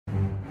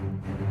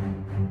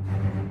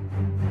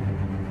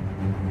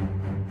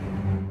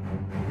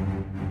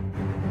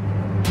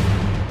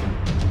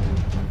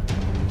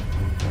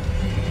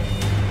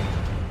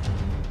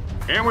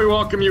And we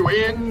welcome you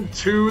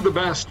into the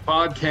best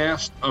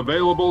podcast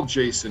available.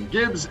 Jason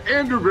Gibbs,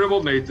 Andrew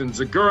Gribble, Nathan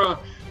Zagura.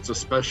 It's a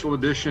special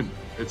edition.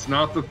 It's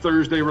not the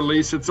Thursday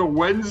release. It's a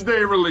Wednesday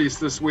release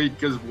this week.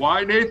 Because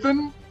why,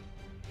 Nathan?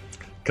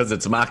 Because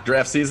it's mock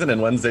draft season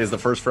and Wednesday is the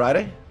first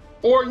Friday?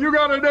 Or you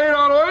got a date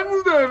on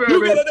Wednesday, baby.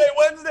 You got a date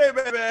Wednesday,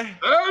 baby.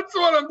 That's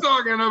what I'm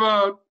talking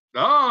about.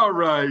 All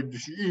right.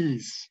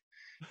 Jeez.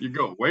 You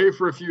go away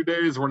for a few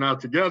days. We're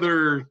not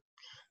together.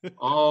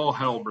 All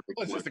hell breaks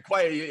loose. It was just a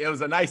quiet. It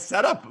was a nice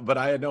setup, but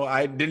I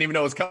didn't even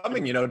know it was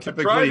coming. You know,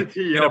 typically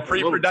in a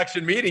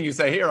pre-production meeting, you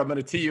say, "Here, I'm going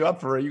to tee you up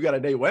for you got a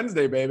date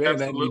Wednesday, baby," and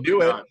then you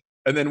do it,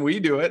 and then we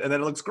do it, and then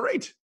it looks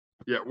great.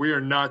 Yeah, we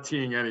are not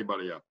teeing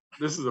anybody up.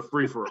 This is a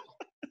free for all.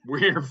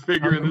 We are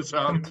figuring this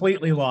out.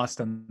 Completely lost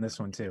on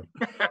this one too.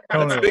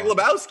 That's Big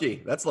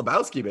Lebowski. That's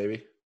Lebowski,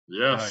 baby.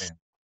 Yes,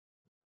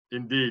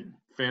 Indeed.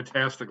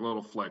 Fantastic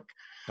little flick.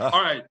 All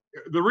right.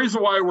 The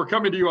reason why we're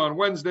coming to you on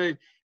Wednesday,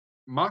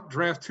 Mock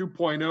Draft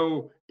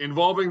 2.0,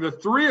 involving the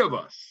three of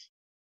us.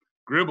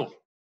 Gribble,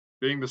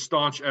 being the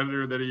staunch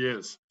editor that he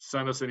is,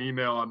 sent us an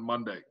email on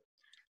Monday.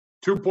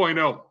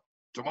 2.0,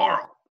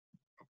 tomorrow.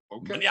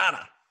 Okay.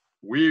 Mañana.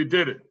 We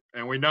did it,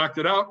 and we knocked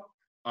it out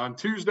on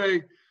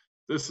Tuesday.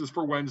 This is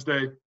for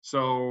Wednesday.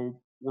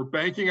 So we're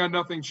banking on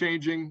nothing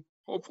changing.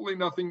 Hopefully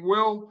nothing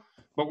will,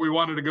 but we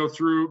wanted to go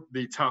through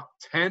the top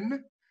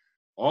 10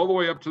 all the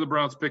way up to the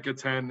Browns pick at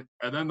 10,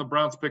 and then the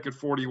Browns pick at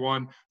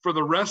 41 for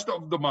the rest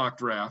of the mock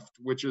draft,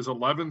 which is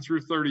 11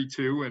 through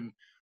 32, and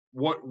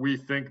what we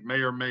think may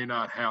or may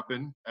not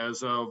happen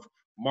as of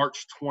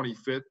March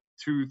 25th,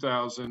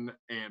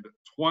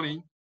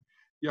 2020.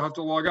 You'll have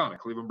to log on at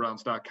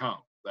clevelandbrowns.com.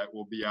 That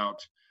will be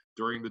out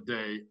during the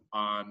day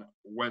on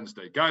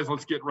Wednesday. Guys,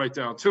 let's get right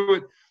down to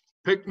it.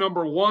 Pick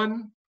number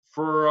one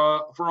for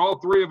all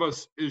three of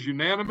us is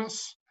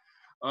unanimous.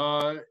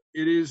 It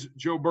is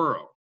Joe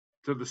Burrow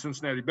to the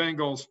Cincinnati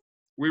Bengals.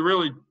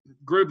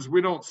 Gribbs,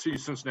 we don't see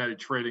Cincinnati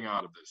trading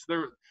out of this.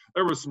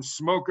 There was some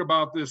smoke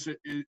about this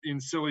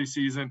in silly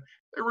season.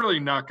 They're really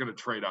not going to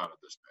trade out of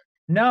this pick.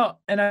 No,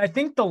 and I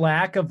think the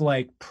lack of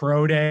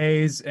pro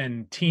days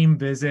and team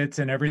visits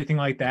and everything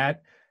like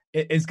that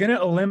is going to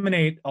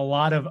eliminate a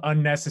lot of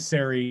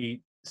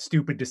unnecessary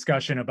stupid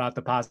discussion about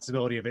the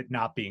possibility of it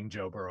not being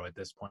Joe Burrow at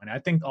this point. I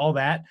think all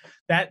that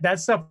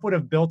stuff would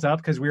have built up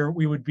because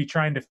we would be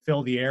trying to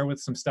fill the air with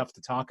some stuff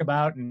to talk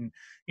about. And,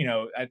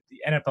 at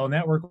the NFL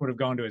Network would have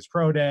gone to his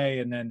pro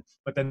day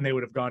but then they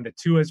would have gone to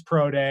Tua's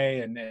pro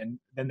day and then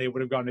they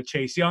would have gone to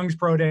Chase Young's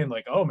pro day and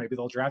maybe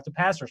they'll draft a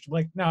pass rusher.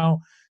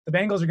 No, the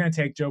Bengals are going to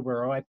take Joe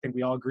Burrow. I think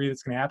we all agree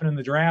that's going to happen in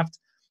the draft.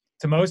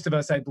 To most of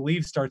us, I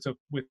believe starts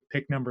with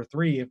pick number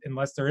 3,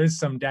 unless there is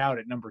some doubt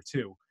at number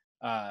 2.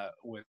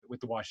 With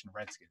the Washington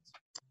Redskins.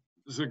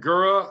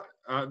 Zagura,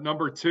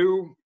 number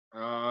 2.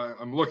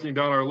 I'm looking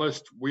down our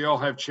list. We all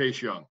have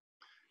Chase Young.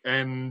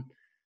 And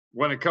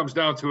when it comes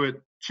down to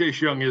it,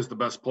 Chase Young is the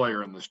best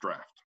player in this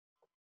draft.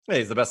 Yeah,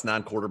 he's the best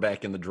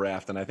non-quarterback in the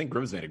draft, and I think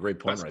Gribbs made a great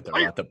point right there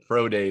about the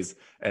pro days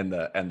and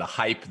the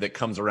hype that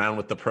comes around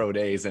with the pro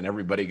days, and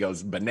everybody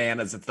goes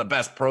bananas. It's the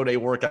best pro day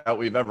workout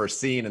we've ever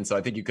seen, and so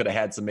I think you could have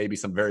had maybe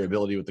some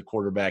variability with the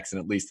quarterbacks,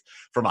 and at least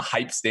from a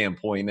hype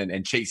standpoint.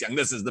 And Chase Young,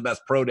 this is the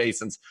best pro day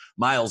since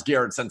Myles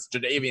Garrett, since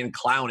Jadeveon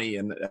Clowney,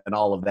 and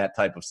all of that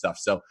type of stuff.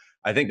 So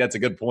I think that's a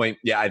good point.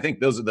 Yeah, I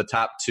think those are the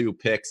top 2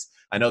 picks.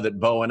 I know that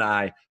Bo and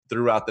I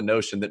threw out the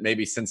notion that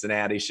maybe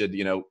Cincinnati should,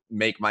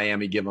 make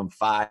Miami give them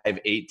 5,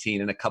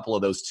 18, and a couple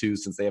of those 2s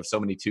since they have so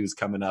many 2s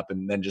coming up,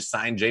 and then just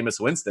sign Jameis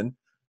Winston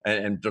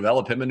and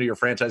develop him into your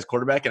franchise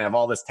quarterback and have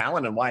all this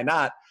talent, and why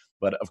not?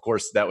 But, of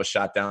course, that was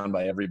shot down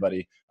by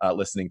everybody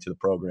listening to the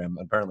program.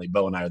 Apparently,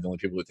 Bo and I are the only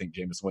people who think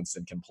Jameis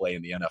Winston can play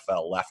in the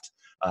NFL left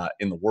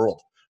in the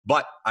world.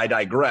 But I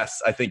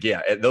digress. I think,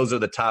 those are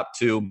the top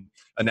 2.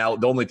 And now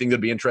the only thing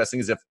that'd be interesting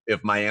is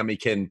if Miami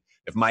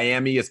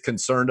is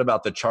concerned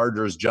about the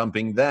Chargers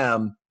jumping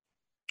them,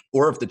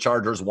 or if the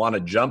Chargers want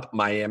to jump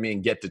Miami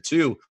and get to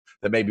 2,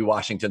 then maybe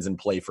Washington's in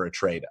play for a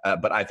trade.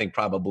 But I think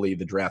probably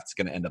the draft's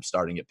going to end up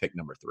starting at pick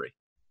number 3.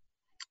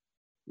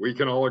 We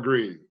can all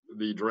agree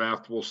the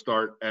draft will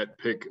start at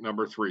pick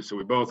number 3. So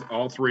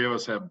all three of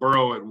us have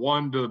Burrow at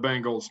 1 to the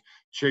Bengals,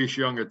 Chase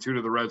Young at 2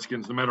 to the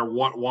Redskins, no matter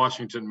what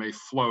Washington may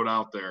float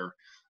out there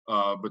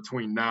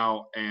between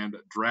now and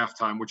draft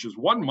time, which is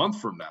 1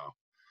 month from now.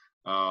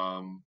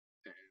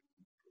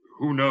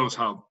 Who knows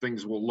how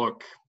things will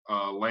look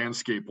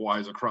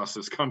landscape-wise across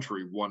this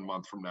country 1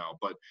 month from now.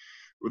 But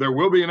there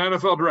will be an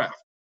NFL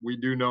draft. We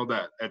do know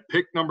that. At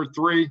pick number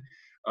 3,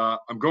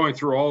 I'm going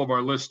through all of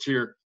our lists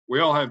here. We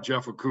all have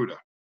Jeff Okudah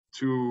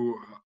to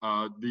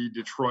the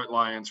Detroit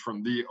Lions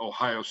from the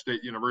Ohio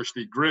State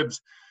University. Gribbs,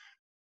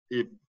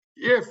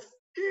 if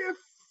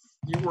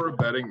you were a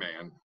betting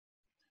man,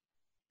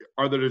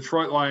 are the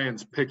Detroit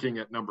Lions picking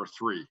at number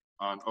 3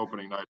 on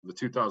opening night of the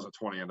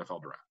 2020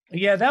 NFL Draft?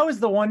 Yeah, that was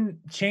the one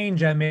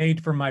change I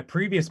made from my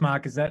previous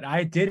mock, is that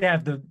I did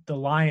have the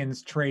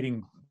Lions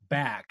trading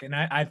back. And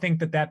I think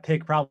that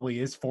pick probably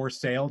is for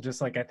sale,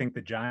 just like I think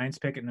the Giants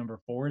pick at number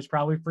 4 is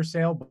probably for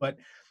sale. But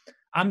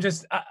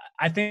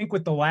I think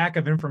with the lack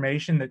of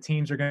information that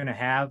teams are going to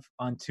have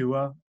on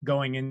Tua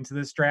going into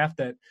this draft,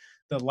 that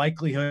the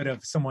likelihood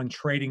of someone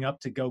trading up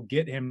to go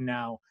get him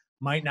now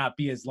might not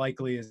be as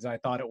likely as I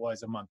thought it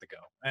was a month ago.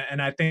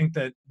 And I think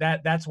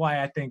that's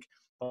why I think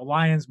the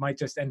Lions might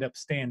just end up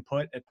staying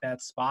put at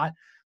that spot.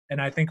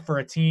 And I think for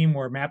a team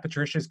where Matt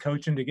Patricia's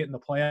coaching to get in the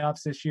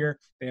playoffs this year,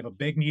 they have a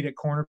big need at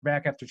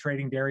cornerback after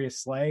trading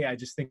Darius Slay. I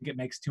just think it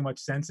makes too much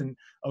sense. And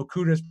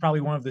Okudah is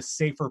probably one of the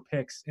safer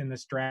picks in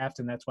this draft,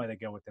 and that's why they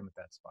go with him at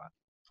that spot.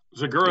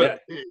 Zagura,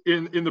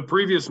 in the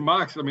previous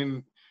mocks, I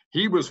mean,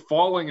 he was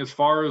falling as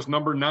far as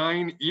number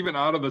 9, even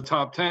out of the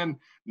top 10.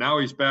 Now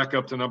he's back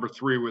up to number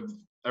 3 with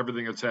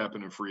everything that's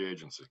happened in free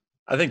agency.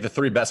 I think the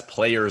 3 best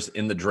players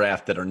in the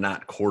draft that are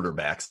not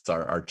quarterbacks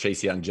are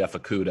Chase Young, Jeff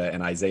Okudah,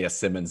 and Isaiah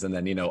Simmons. And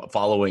then,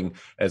 following,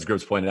 as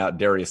Gribbs pointed out,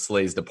 Darius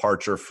Slay's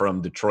departure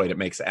from Detroit, it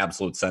makes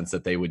absolute sense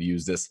that they would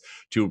use this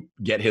to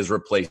get his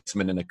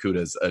replacement. And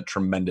Okudah's a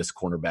tremendous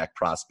cornerback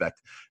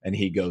prospect, and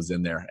he goes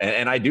in there.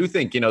 And I do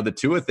think, the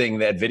Tua thing,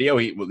 that video,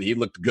 he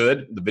looked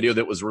good. The video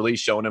that was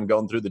released showing him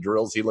going through the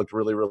drills, he looked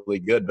really, really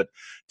good. But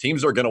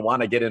teams are going to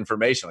want to get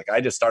information. Like,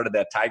 I just started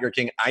that Tiger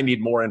King. I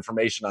need more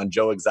information on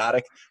Joe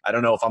Exotic. I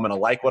don't know if I'm going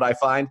to like what I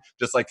find,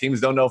 just like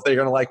teams don't know if they're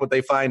going to like what they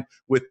find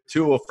with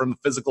Tua from a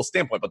physical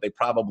standpoint, but they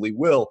probably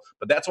will.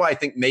 But that's why I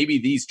think maybe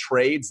these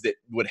trades that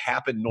would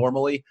happen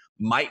normally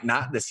might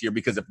not this year,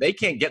 because if they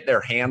can't get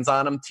their hands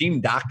on them, team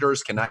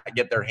doctors cannot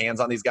get their hands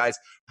on these guys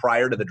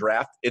prior to the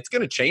draft, it's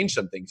going to change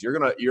some things.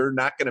 You're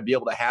not going to be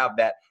able to have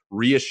that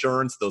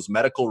reassurance, those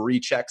medical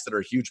rechecks that are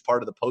a huge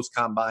part of the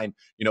post-combine,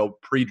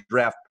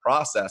 pre-draft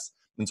process.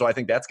 And so I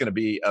think that's going to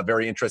be a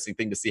very interesting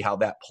thing to see how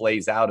that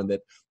plays out, and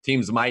that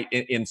teams might,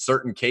 in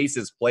certain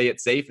cases, play it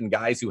safe, and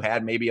guys who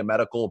had maybe a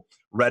medical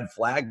red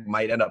flag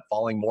might end up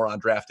falling more on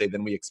draft day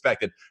than we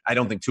expected. I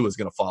don't think Tua is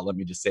going to fall. Let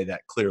me just say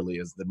that clearly,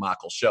 as the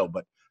mock will show.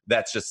 But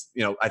that's just,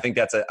 I think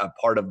that's a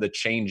part of the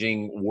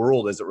changing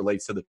world as it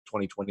relates to the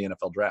 2020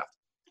 NFL draft.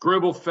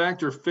 Gribble,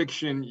 fact or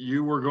fiction,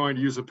 you were going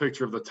to use a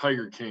picture of the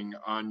Tiger King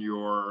on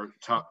your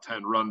top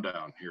 10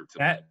 rundown here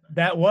today.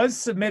 That was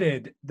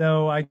submitted,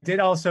 though I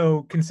did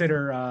also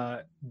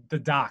consider the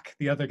Doc,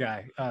 the other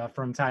guy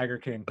from Tiger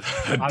King.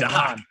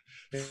 Doc.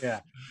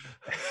 Yeah.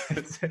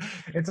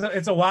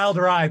 It's a wild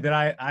ride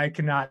that I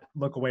cannot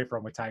look away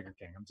from with Tiger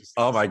King. I'm just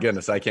my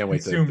goodness, I can't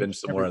wait to binge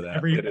some more of that.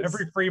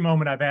 Every free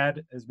moment I've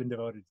had has been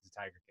devoted to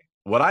Tiger King.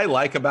 What I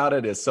like about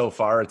it is so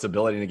far its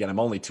ability, and again, I'm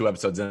only 2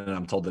 episodes in, and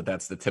I'm told that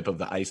that's the tip of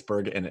the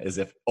iceberg, and as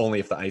if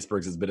the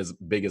iceberg's as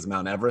big as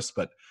Mount Everest.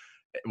 But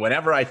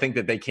whenever I think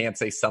that they can't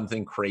say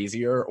something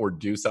crazier or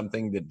do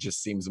something that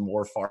just seems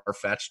more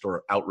far-fetched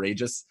or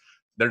outrageous,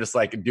 they're just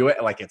like, do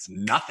it like it's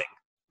nothing.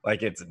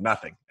 Like it's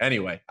nothing.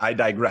 Anyway, I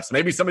digress.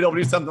 Maybe somebody will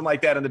do something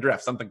like that in the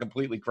draft, something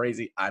completely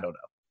crazy. I don't know.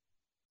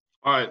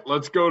 All right,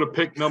 let's go to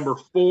pick number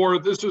 4.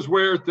 This is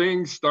where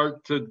things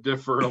start to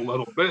differ a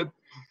little bit.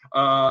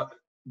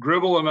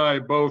 Gribble and I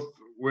both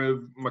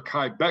with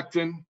Mekhi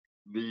Becton,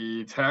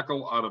 the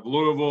tackle out of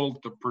Louisville,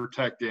 to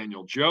protect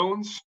Daniel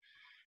Jones.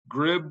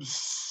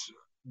 Gribbs,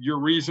 your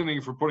reasoning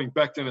for putting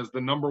Becton as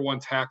the number 1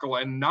 tackle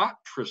and not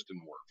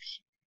Tristan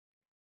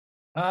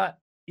Wirfs?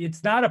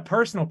 It's not a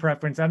personal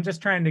preference. I'm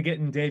just trying to get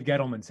in Dave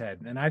Gettleman's head.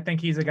 And I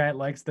think he's a guy that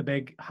likes the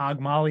big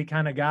hog molly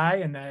kind of guy.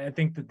 And I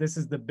think that this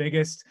is the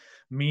biggest,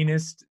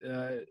 meanest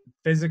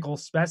physical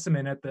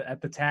specimen at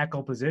the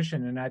tackle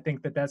position. And I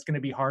think that that's going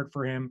to be hard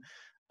for him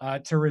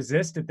to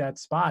resist at that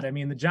spot. I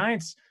mean, the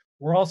Giants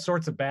were all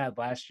sorts of bad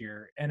last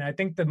year. And I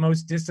think the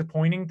most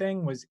disappointing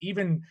thing was,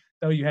 even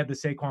though you had the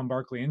Saquon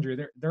Barkley injury,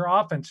 their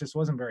offense just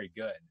wasn't very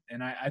good.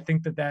 And I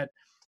think that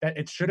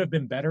it should have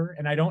been better.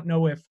 And I don't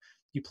know if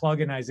you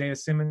plug in Isaiah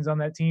Simmons on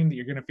that team that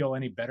you're going to feel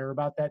any better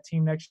about that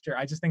team next year.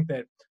 I just think that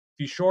if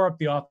you shore up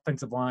the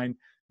offensive line,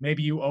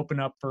 maybe you open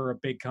up for a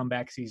big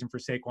comeback season for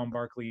Saquon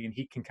Barkley, and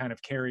he can kind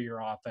of carry your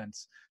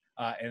offense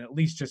and at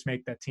least just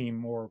make that team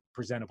more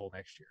presentable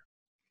next year.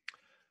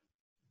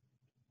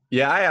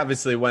 Yeah, I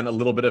obviously went a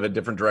little bit of a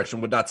different direction.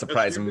 Would not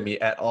surprise me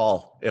at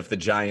all if the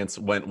Giants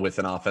went with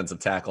an offensive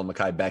tackle,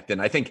 Mekhi Becton.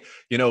 I think,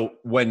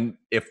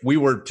 if we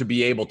were to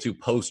be able to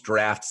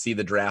post-draft see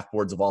the draft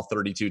boards of all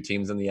 32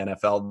 teams in the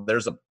NFL,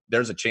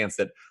 there's a chance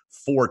that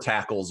 4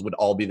 tackles would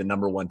all be the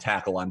number 1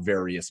 tackle on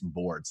various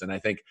boards. And I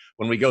think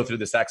when we go through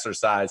this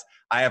exercise,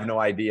 I have no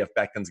idea if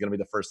Becton's going to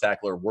be the first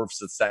tackle or Wirfs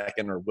the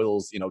second or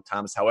Wills,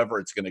 Thomas, however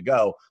it's going to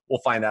go.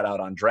 We'll find that out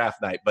on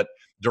draft night. But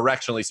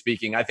directionally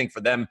speaking, I think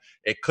for them,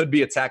 it could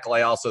be a tackle.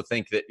 I also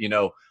think that,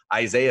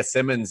 Isaiah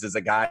Simmons is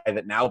a guy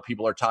that now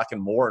people are talking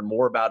more and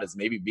more about as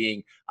maybe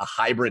being a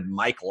hybrid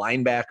Mike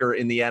linebacker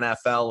in the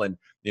NFL. And,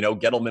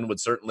 Gettleman would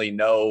certainly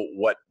know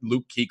what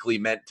Luke Kuechly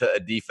meant to a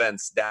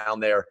defense down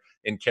there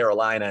in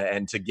Carolina,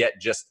 and to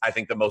get just, I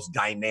think, the most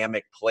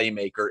dynamic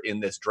playmaker in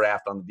this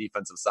draft on the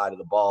defensive side of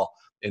the ball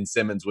in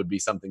Simmons would be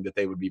something that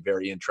they would be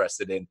very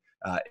interested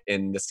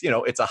in this.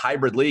 It's a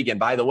hybrid league. And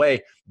by the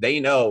way, they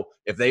know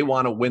if they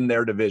want to win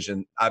their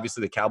division,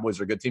 obviously the Cowboys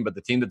are a good team, but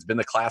the team that's been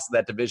the class of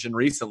that division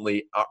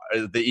recently are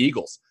the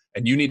Eagles.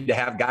 And you need to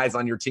have guys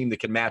on your team that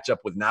can match up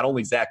with not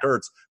only Zach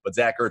Ertz, but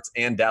Zach Ertz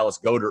and Dallas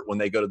Goedert when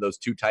they go to those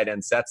 2 tight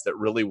end sets that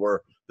really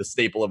were the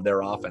staple of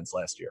their offense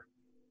last year.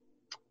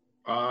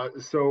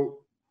 So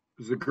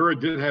Zagura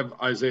did have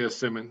Isaiah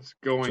Simmons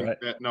going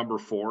at number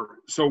 4.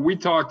 So we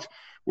talked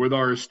with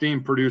our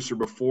esteemed producer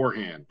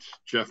beforehand,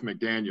 Jeff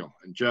McDaniel,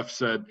 and Jeff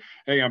said,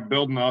 "Hey, I'm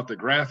building out the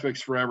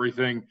graphics for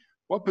everything.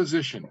 What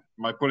position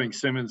am I putting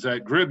Simmons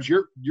at?" Gribbs,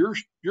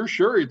 you're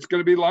sure it's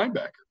going to be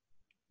linebacker?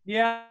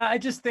 Yeah, I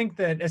just think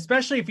that,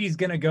 especially if he's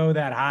going to go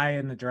that high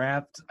in the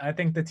draft, I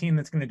think the team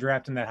that's going to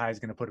draft him that high is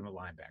going to put him at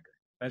linebacker.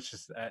 That's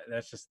just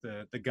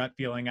the gut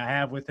feeling I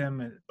have with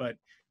him. But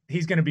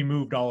he's going to be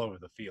moved all over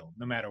the field,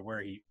 no matter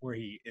where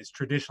he is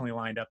traditionally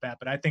lined up at.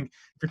 But I think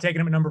if you're taking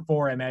him at number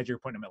 4, I imagine you're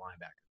putting him at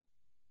linebacker.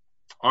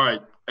 All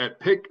right, at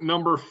pick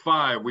number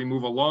 5, we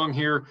move along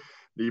here.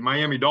 The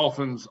Miami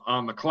Dolphins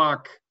on the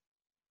clock,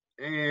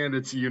 and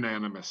it's a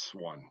unanimous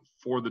one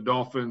for the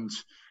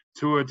Dolphins.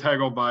 Tua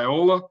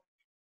Tagovailoa.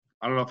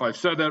 I don't know if I've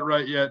said that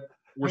right yet.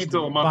 We're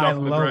still a month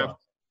off the draft.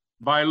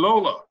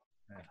 Vailoa.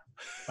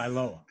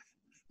 Vailoa.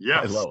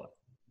 Yes. Vailoa.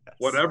 Yes.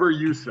 Whatever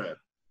you said.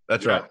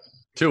 That's right.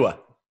 Tua.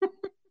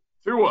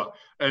 Tua,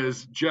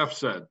 as Jeff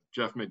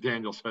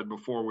McDaniel said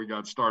before we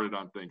got started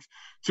on things.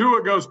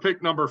 Tua goes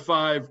pick number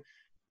 5.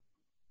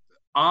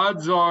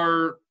 Odds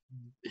are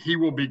he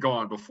will be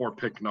gone before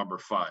pick number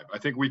 5. I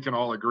think we can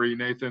all agree,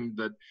 Nathan,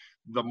 that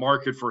the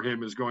market for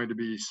him is going to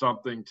be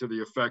something to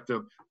the effect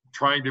of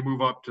trying to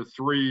move up to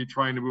 3,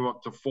 trying to move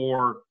up to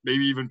 4,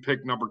 maybe even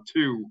pick number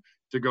 2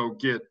 to go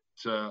get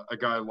a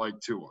guy like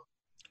Tua.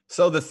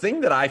 So the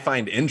thing that I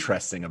find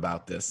interesting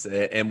about this,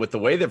 and with the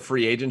way that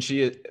free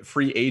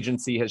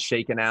agency has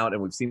shaken out,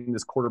 and we've seen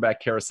this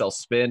quarterback carousel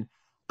spin,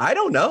 I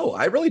don't know.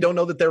 I really don't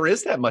know that there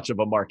is that much of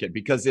a market,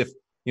 because if,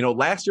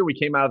 last year we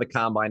came out of the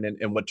combine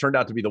and what turned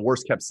out to be the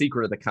worst kept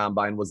secret of the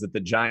combine was that the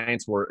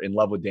Giants were in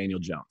love with Daniel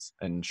Jones.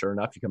 And sure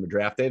enough, you come to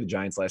draft day, the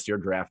Giants last year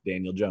draft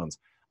Daniel Jones.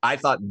 I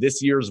thought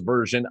this year's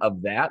version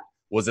of that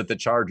was that the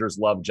Chargers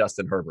love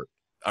Justin Herbert,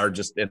 are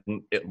just in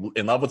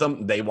love with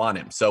him. They want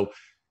him. So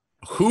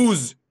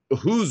who's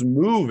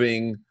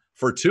moving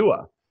for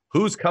Tua?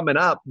 Who's coming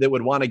up that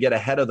would want to get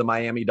ahead of the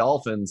Miami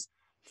Dolphins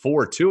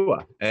for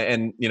Tua?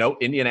 And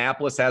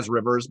Indianapolis has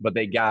Rivers, but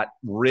they got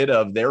rid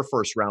of their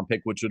first round pick,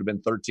 which would have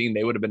been 13.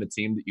 They would have been a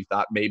team that you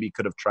thought maybe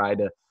could have tried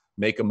to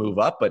make a move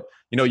up. But,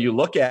 you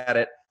look at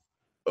it,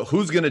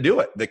 who's going to do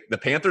it? The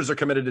Panthers are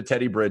committed to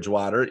Teddy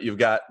Bridgewater. You've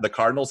got the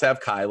Cardinals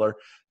have Kyler.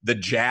 The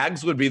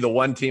Jags would be the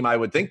one team I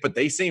would think, but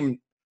they seem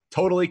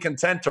totally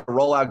content to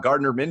roll out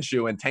Gardner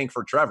Minshew and tank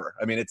for Trevor.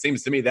 I mean, it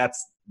seems to me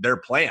that's their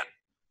plan.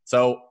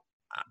 So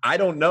I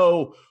don't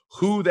know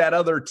who that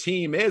other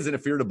team is. And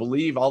if you're to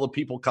believe all the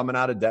people coming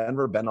out of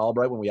Denver, Ben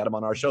Albright, when we had him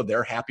on our show,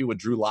 they're happy with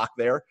Drew Lock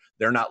there.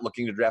 They're not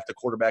looking to draft a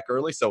quarterback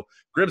early. So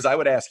Gribbs, I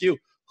would ask you,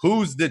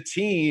 who's the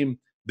team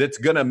that's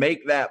going to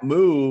make that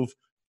move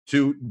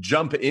to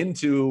jump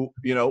into,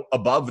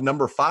 above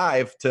number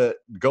 5 to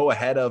go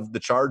ahead of the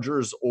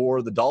Chargers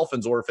or the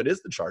Dolphins, or if it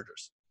is the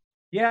Chargers?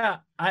 Yeah,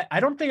 I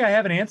don't think I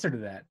have an answer to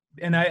that.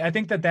 And I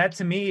think that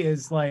to me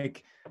is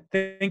like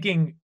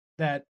thinking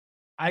that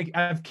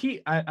I've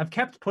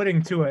kept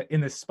putting Tua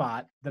in this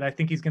spot that I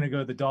think he's going to go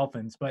to the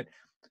Dolphins, but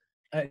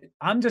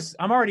I'm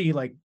already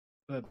like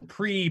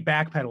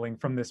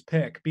pre-backpedaling from this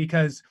pick,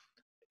 because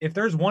if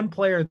there's one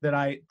player that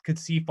I could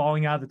see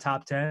falling out of the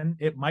top 10,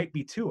 it might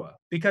be Tua.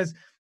 Because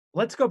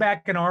let's go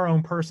back in our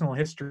own personal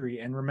history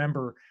and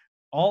remember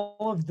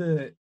all of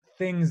the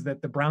things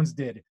that the Browns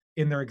did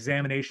in their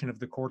examination of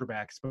the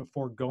quarterbacks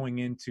before going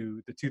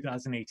into the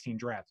 2018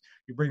 draft.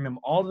 You bring them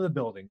all to the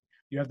building.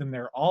 You have them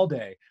there all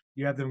day.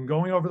 You have them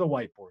going over the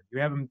whiteboard. You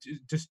have them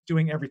just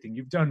doing everything.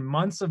 You've done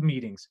months of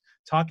meetings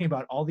talking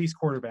about all these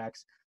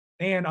quarterbacks.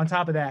 And on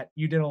top of that,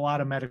 you did a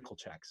lot of medical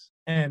checks.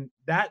 And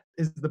that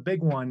is the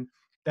big one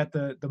that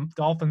the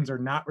Dolphins are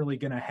not really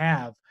going to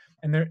have.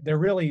 And they're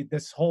really,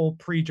 this whole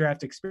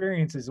pre-draft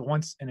experience is a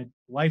once in a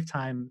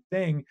lifetime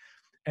thing.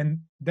 And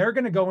they're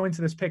going to go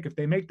into this pick. If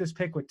they make this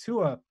pick with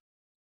Tua,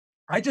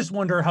 I just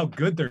wonder how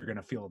good they're going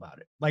to feel about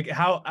it. Like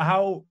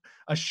how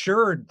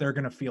assured they're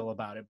going to feel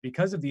about it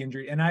because of the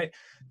injury. And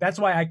that's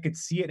why I could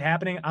see it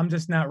happening. I'm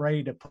just not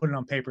ready to put it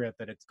on paper yet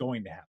that it's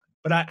going to happen.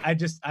 But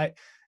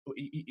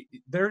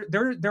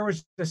there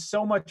was just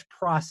so much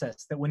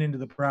process that went into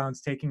the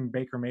Browns taking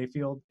Baker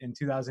Mayfield in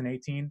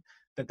 2018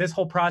 that this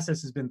whole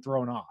process has been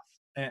thrown off.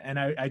 And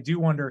I do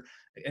wonder,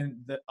 and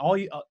all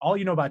you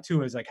know about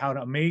Tua is like how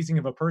amazing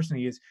of a person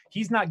he is.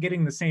 He's not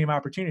getting the same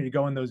opportunity to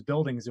go in those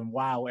buildings and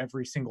wow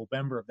every single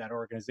member of that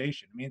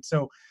organization. I mean,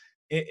 so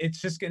it's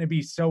just going to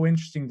be so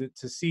interesting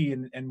to see.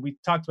 And we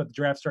talked about the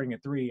draft starting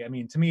at 3. I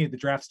mean, to me, the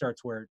draft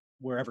starts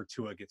wherever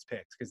Tua gets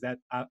picked, because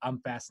I'm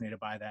fascinated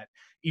by that.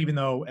 Even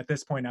though at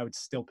this point I would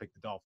still pick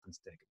the Dolphins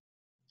to take it.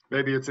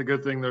 Maybe it's a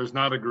good thing there's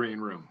not a green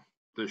room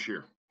this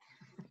year.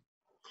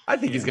 I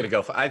think he's going to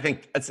go. I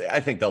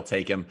think they'll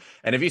take him.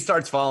 And if he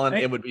starts falling,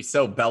 it would be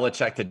so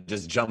Belichick to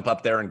just jump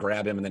up there and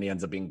grab him, and then he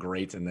ends up being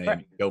great. And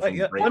they go from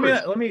great.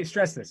 Let me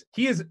stress this: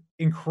 he is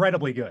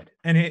incredibly good.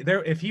 And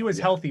if he was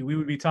healthy, we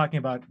would be talking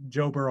about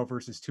Joe Burrow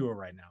versus Tua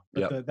right now.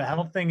 But the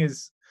health thing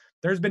is,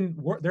 there's been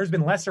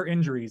lesser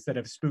injuries that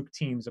have spooked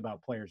teams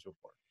about players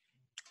before.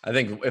 I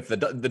think if the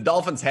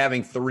Dolphins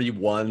having 3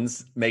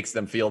 1s makes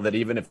them feel that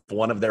even if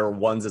one of their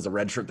 1s is a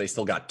red shirt, they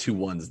still got 2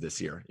 1s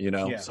this year,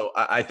 So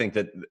I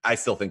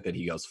still think that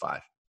he goes 5.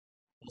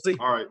 We'll see.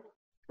 All right.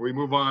 We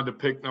move on to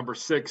pick number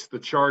 6, the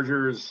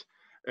Chargers.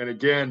 And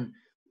again,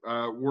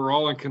 we're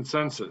all in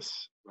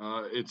consensus.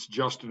 It's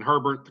Justin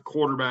Herbert, the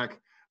quarterback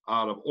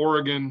out of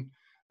Oregon.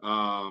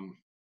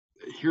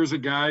 Here's a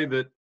guy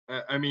that,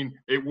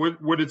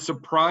 would it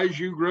surprise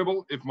you,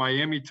 Gribble, if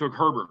Miami took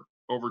Herbert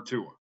over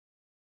Tua?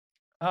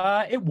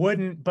 It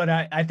wouldn't, but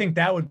I think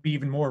that would be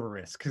even more of a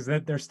risk because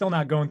they're still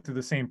not going through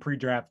the same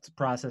pre-draft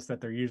process that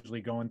they're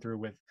usually going through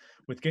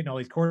with getting all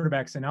these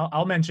quarterbacks. And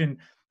I'll mention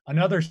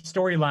another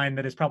storyline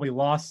that is probably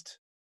lost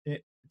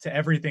to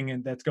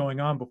everything that's going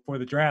on before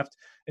the draft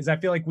is I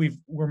feel like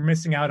we're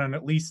missing out on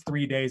at least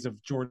 3 days of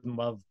Jordan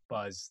Love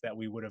buzz that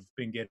we would have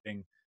been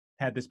getting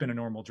had this been a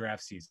normal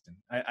draft season.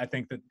 I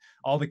think that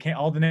all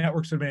the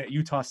networks would have been at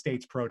Utah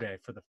State's pro day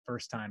for the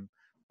first time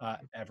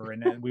ever,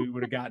 and then we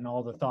would have gotten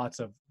all the thoughts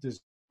of does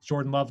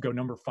Jordan Love go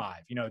number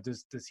 5?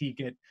 Does he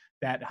get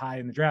that high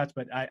in the draft?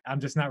 But I'm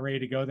just not ready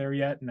to go there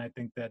yet. And I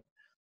think that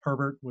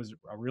Herbert was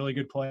a really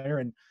good player,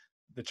 and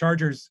the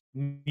Chargers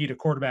need a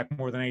quarterback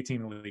more than any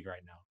team in the league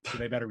right now. So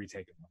they better be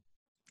taking one.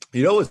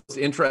 What's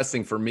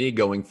interesting for me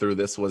going through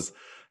this was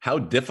how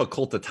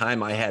difficult a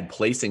time I had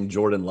placing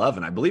Jordan Love.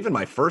 And I believe in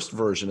my first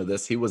version of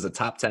this, he was a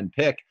top 10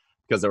 pick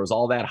because there was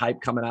all that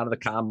hype coming out of the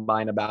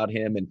combine about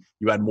him. And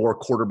you had more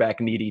quarterback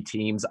needy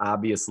teams,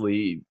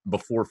 obviously,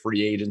 before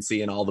free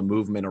agency and all the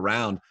movement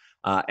around.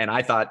 And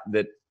I thought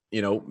that,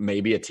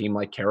 maybe a team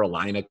like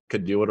Carolina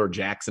could do it or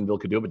Jacksonville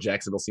could do it, but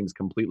Jacksonville seems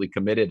completely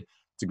committed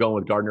to going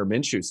with Gardner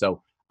Minshew.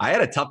 So I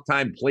had a tough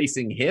time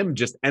placing him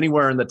just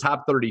anywhere in the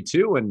top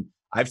 32. And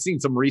I've seen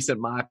some recent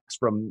mocks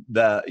from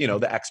the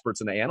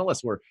experts and the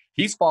analysts where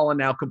he's fallen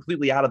now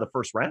completely out of the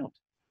first round,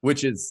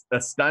 which is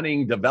a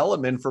stunning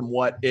development from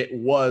what it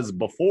was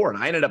before.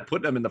 And I ended up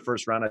putting him in the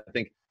first round, I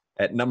think,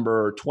 at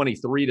number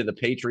 23 to the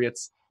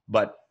Patriots.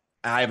 But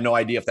I have no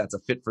idea if that's a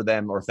fit for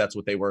them or if that's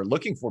what they were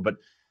looking for. But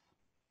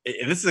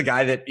this is a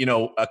guy that,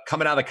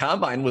 coming out of the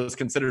combine was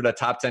considered a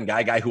top 10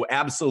 guy who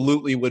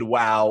absolutely would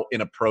wow in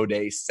a pro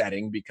day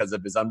setting because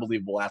of his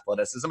unbelievable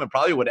athleticism and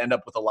probably would end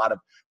up with a lot of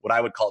what I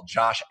would call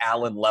Josh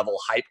Allen level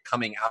hype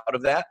coming out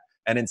of that.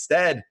 And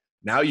instead,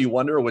 now you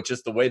wonder, with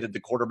just the way that the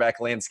quarterback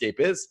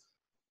landscape is,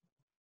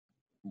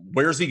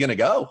 where's he going to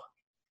go?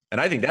 And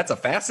I think that's a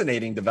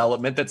fascinating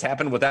development that's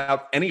happened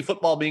without any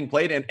football being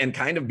played and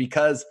kind of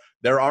because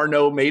there are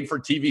no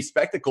made-for-TV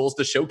spectacles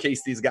to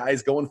showcase these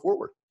guys going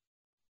forward.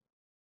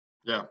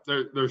 Yeah,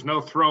 there's no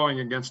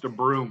throwing against a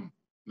broom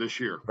this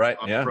year. Right,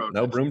 yeah,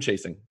 no broom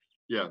chasing.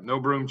 Yeah, no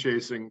broom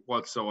chasing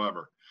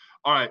whatsoever.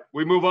 All right,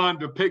 we move on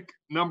to pick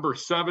number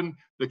 7,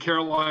 the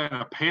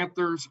Carolina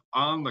Panthers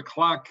on the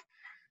clock.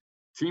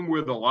 Team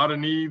with a lot of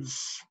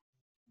needs,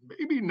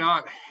 maybe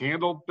not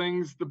handled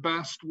things the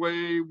best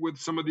way with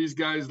some of these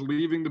guys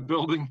leaving the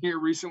building here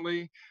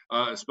recently,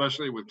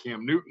 especially with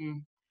Cam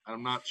Newton.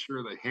 I'm not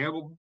sure they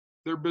handled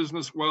their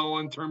business well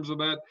in terms of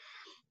that.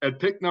 At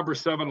pick number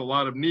 7, a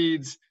lot of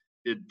needs.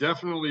 It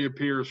definitely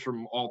appears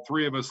from all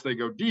 3 of us they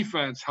go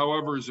defense.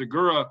 However,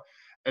 Zagura,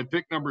 at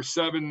pick number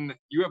 7,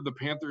 you have the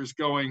Panthers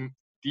going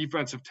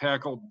defensive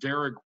tackle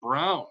Derek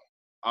Brown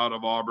out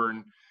of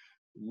Auburn.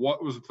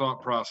 What was the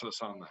thought process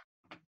on that?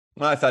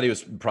 Well, I thought he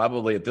was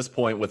probably at this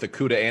point with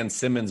Okudah and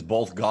Simmons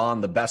both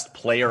gone, the best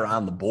player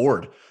on the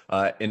board.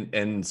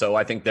 And so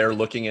I think they're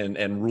looking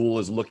and Rule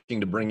is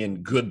looking to bring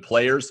in good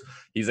players.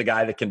 He's a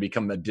guy that can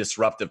become a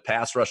disruptive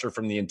pass rusher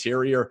from the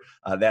interior.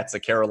 That's a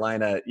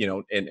Carolina,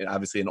 and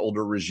obviously an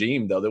older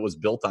regime, though, that was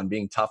built on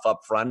being tough up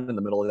front in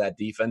the middle of that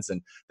defense.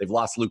 And they've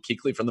lost Luke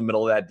Kuechly from the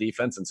middle of that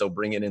defense. And so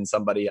bringing in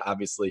somebody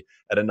obviously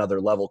at another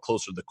level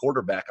closer to the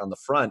quarterback on the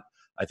front,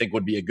 I think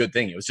would be a good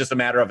thing. It was just a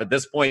matter of, at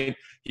this point,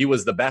 he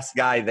was the best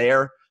guy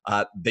there.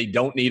 They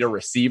don't need a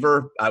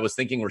receiver. I was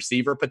thinking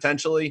receiver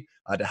potentially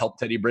to help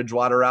Teddy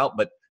Bridgewater out.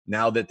 But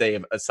now that they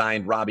have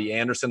assigned Robbie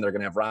Anderson, they're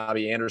going to have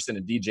Robbie Anderson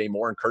and DJ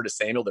Moore and Curtis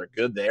Samuel. They're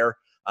good there.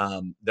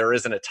 There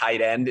isn't a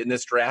tight end in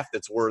this draft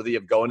that's worthy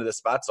of going to this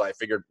spot. So I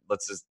figured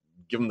let's just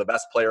give them the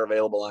best player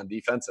available on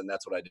defense. And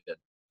that's what I did.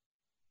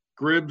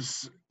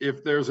 Gribbs,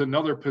 if there's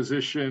another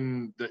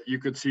position that you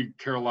could see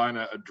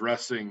Carolina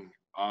addressing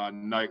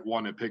on night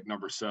 1 at pick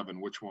number 7,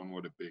 which one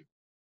would it be?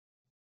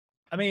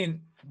 I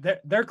mean,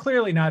 they're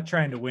clearly not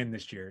trying to win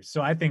this year.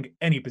 So I think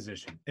any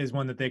position is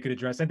one that they could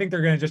address. I think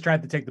they're going to just try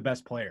to take the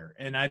best player.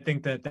 And I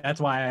think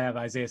that's why I have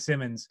Isaiah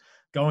Simmons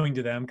going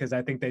to them, because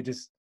I think they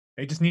just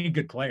need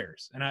good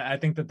players. And I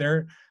think that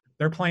they're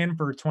playing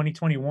for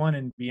 2021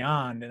 and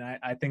beyond. And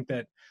I think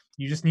that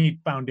you just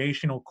need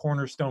foundational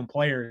cornerstone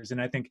players.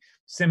 And I think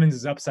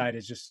Simmons' upside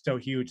is just so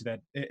huge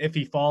that if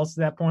he falls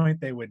to that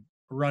point, they would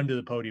run to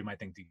the podium, I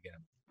think, to get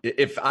him.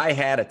 If I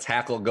had a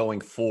tackle going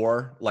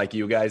 4 like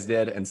you guys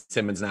did and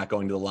Simmons not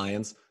going to the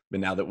Lions, but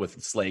now that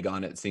with Slay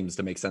on it seems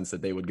to make sense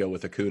that they would go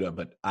with Okudah,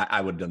 but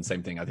I would have done the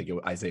same thing. I think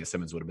Isaiah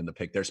Simmons would have been the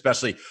pick there,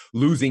 especially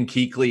losing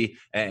Kuechly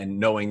and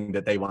knowing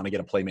that they want to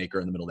get a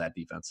playmaker in the middle of that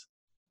defense.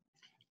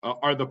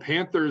 Are the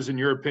Panthers, in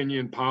your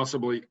opinion,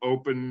 possibly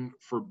open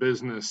for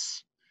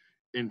business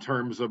in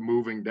terms of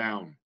moving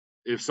down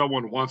if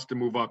someone wants to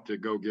move up to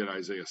go get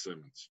Isaiah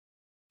Simmons?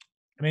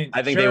 I mean,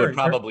 I think they would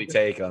probably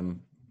take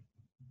him.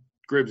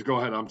 Gribbs, go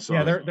ahead. I'm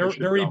sorry. Yeah,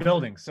 they're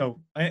rebuilding. So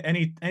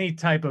any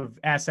type of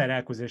asset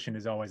acquisition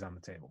is always on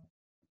the table.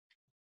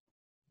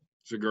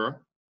 Segura?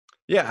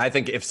 Yeah, I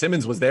think if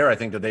Simmons was there, I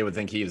think that they would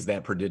think he is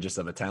that prodigious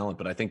of a talent,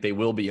 but I think they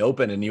will be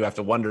open, and you have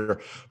to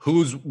wonder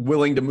who's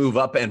willing to move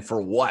up and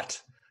for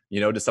what.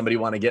 Does somebody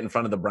want to get in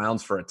front of the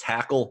Browns for a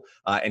tackle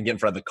and get in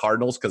front of the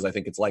Cardinals? Because I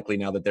think it's likely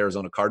now that the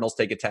Arizona Cardinals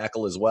take a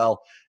tackle as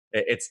well.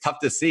 It's tough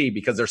to see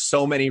because there's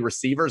so many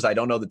receivers. I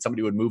don't know that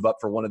somebody would move up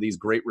for one of these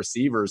great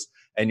receivers.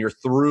 And you're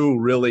through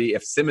really,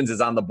 if Simmons is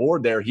on the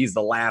board there, he's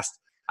the last,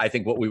 I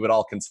think, what we would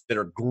all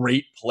consider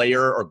great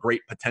player or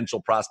great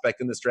potential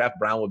prospect in this draft.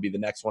 Brown would be the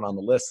next one on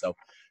the list. So,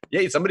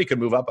 yeah, somebody could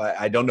move up.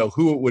 I don't know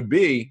who it would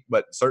be,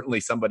 but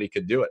certainly somebody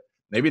could do it.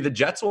 Maybe the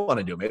Jets will want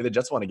to do it. Maybe the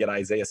Jets want to get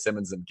Isaiah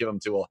Simmons and give him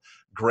to a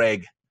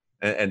Greg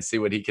and see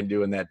what he can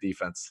do in that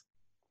defense.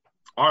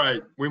 All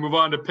right, we move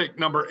on to pick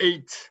number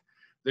 8,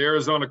 the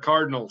Arizona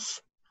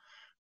Cardinals.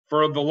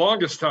 For the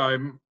longest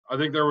time, I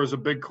think there was a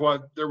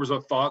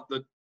thought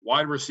that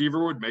wide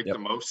receiver would make the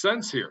most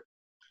sense here.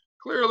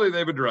 Clearly,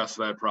 they've addressed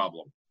that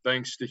problem,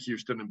 thanks to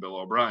Houston and Bill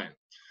O'Brien.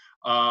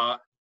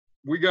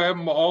 We got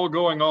them all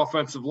going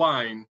offensive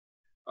line.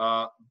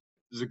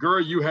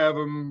 Zagura, you have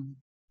them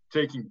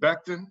taking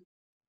Becton.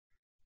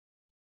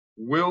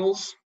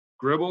 Wills,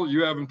 Gribble,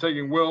 you have them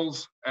taking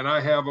Wills, and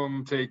I have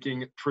them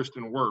taking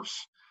Tristan Wirfs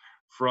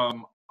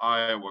from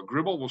Iowa.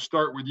 Gribble, we'll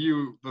start with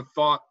you. The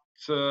thought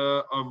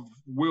of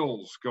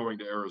Wills going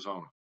to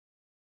Arizona.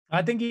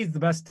 I think he's the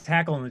best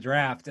tackle in the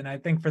draft, and I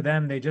think for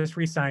them, they just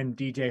re-signed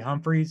DJ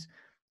Humphries,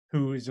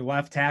 who is a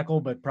left tackle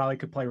but probably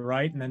could play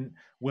right, and then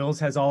Wills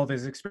has all of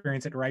his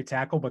experience at right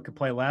tackle but could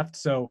play left.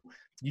 So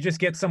you just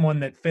get someone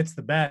that fits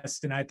the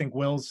best, and I think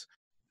Wills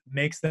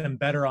makes them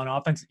better on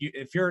offense.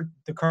 If you're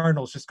the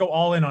Cardinals, just go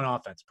all in on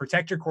offense.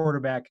 Protect your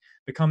quarterback,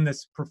 become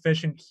this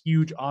proficient,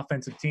 huge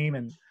offensive team,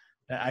 and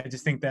I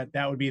just think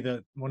that would be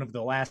one of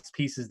the last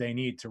pieces they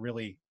need to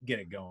really get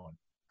it going.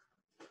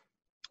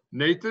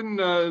 Nathan,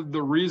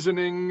 the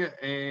reasoning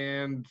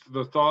and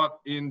the thought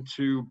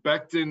into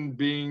Becton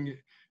being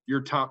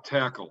your top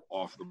tackle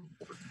off the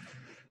board.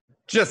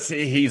 Just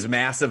he's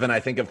massive, and I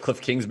think of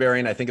Cliff Kingsbury,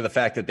 and I think of the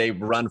fact that they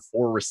run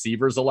 4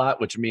 receivers a lot,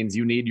 which means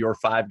you need your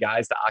 5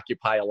 guys to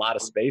occupy a lot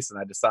of space, and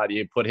I decided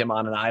you put him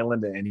on an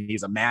island, and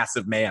he's a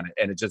massive man,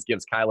 and it just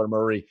gives Kyler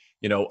Murray,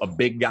 a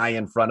big guy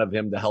in front of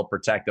him to help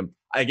protect him.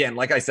 Again,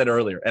 like I said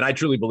earlier, and I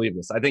truly believe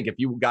this, I think if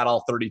you got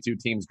all 32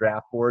 teams'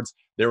 draft boards,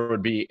 there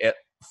would be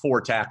 4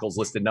 tackles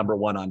listed number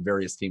 1 on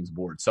various teams'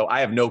 boards. So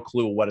I have no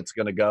clue what it's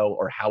going to go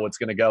or how it's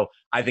going to go.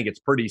 I think it's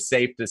pretty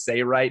safe to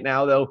say right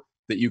now, though,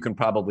 that you can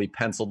probably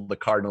pencil the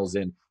Cardinals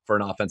in for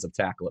an offensive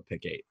tackle at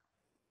pick 8.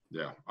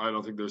 Yeah, I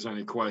don't think there's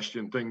any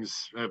question.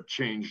 Things have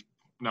changed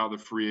now. The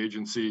free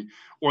agency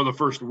or the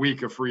first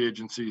week of free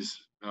agencies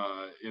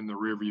in the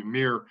rearview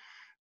mirror.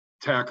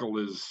 Tackle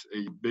is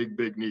a big,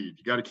 big need.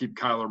 You got to keep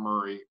Kyler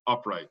Murray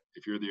upright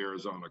if you're the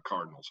Arizona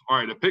Cardinals. All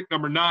right, at pick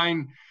number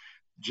 9,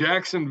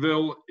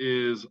 Jacksonville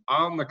is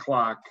on the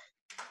clock.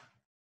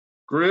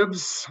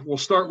 Gribbs, we'll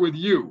start with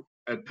you.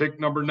 At pick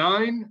number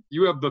 9,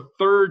 you have the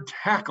 3rd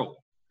tackle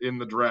in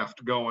the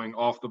draft going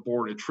off the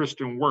board at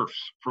Tristan Wirfs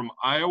from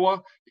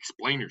Iowa.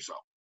 Explain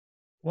yourself.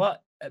 Well,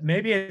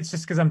 maybe it's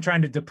just because I'm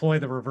trying to deploy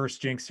the reverse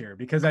jinx here,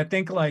 because I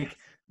think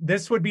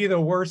this would be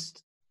the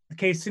worst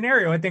case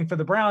scenario, I think, for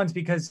the Browns,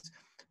 because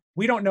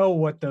we don't know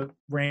what the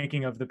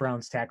ranking of the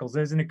Browns tackles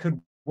is, and it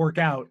could work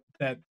out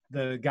that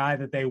the guy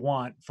that they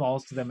want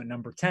falls to them at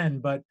number 10,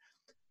 but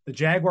the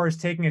Jaguars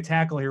taking a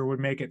tackle here would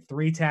make it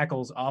 3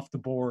 tackles off the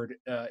board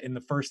in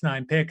the first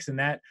 9 picks, and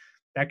that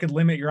could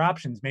limit your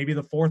options. Maybe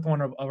the 4th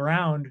one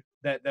around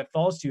that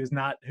falls to you is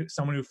not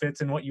someone who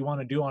fits in what you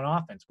want to do on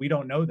offense. We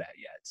don't know that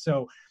yet.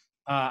 So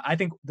I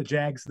think the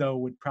Jags, though,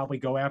 would probably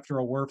go after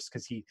a Wirfs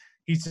because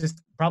he's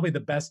just probably the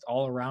best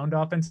all-around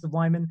offensive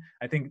lineman.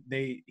 I think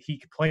he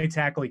could play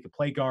tackle, he could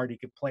play guard, he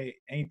could play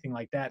anything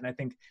like that. And I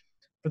think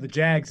for the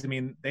Jags, I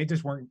mean, they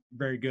just weren't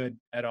very good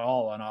at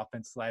all on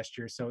offense last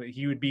year. So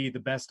he would be the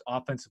best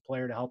offensive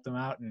player to help them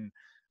out and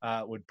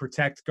would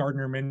protect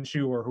Gardner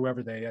Minshew or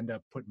whoever they end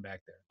up putting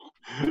back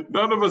there.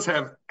 None of us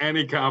have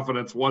any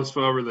confidence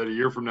whatsoever that a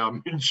year from now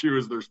Minshew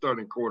is their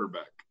starting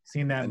quarterback.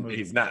 Seen that movie.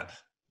 He's not.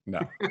 No.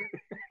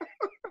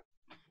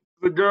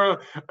 The girl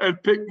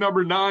at pick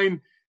number 9,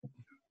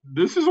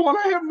 this is one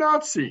I have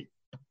not seen.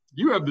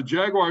 You have the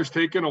Jaguars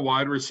taking a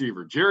wide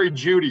receiver. Jerry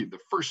Jeudy, the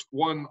first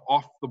one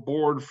off the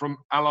board from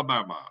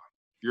Alabama.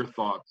 Your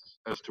thoughts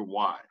as to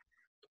why?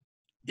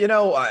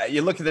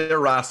 You look at their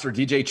roster.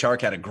 DJ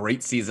Chark had a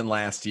great season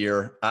last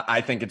year.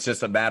 I think it's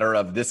just a matter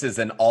of this is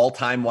an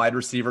all-time wide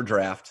receiver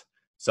draft.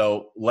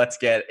 So let's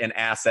get an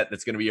asset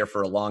that's going to be here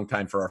for a long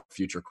time for our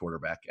future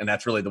quarterback. And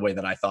that's really the way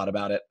that I thought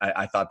about it.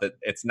 I thought that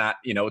it's not,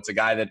 it's a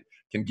guy that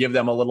can give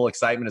them a little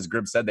excitement. As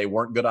Gribb said, they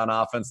weren't good on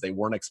offense. They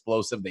weren't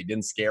explosive. They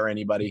didn't scare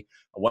anybody.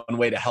 One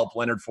way to help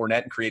Leonard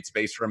Fournette and create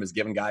space for him is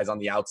giving guys on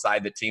the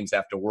outside that teams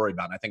have to worry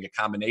about. And I think a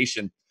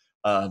combination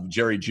of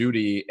Jerry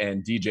Jeudy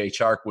and DJ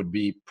Chark would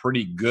be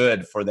pretty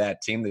good for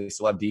that team. They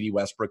still have Dede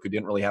Westbrook, who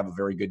didn't really have a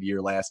very good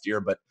year last year,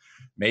 but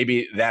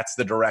maybe that's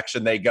the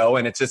direction they go.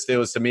 And it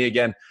was to me,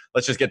 again,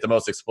 let's just get the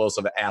most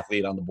explosive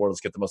athlete on the board. Let's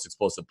get the most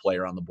explosive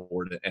player on the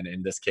board. And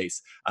in this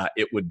case,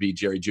 it would be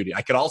Jerry Jeudy.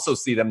 I could also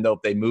see them, though,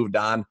 if they moved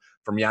on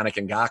from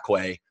Yannick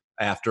Ngakoue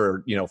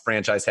after,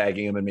 franchise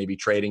tagging him and maybe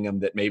trading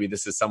him, that maybe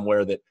this is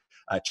somewhere that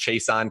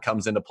Chason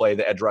comes into play,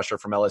 the edge rusher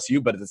from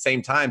LSU. But at the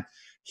same time,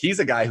 he's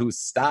a guy whose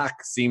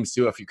stock seems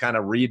to, if you kind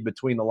of read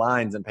between the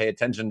lines and pay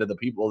attention to the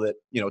people that,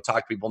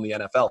 talk to people in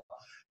the NFL,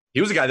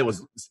 he was a guy that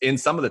was in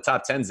some of the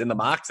top 10s in the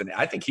mocks. And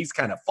I think he's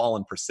kind of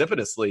fallen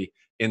precipitously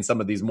in some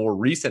of these more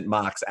recent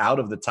mocks out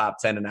of the top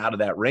 10 and out of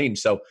that range.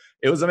 So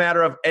it was a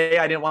matter of, A,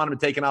 I didn't want him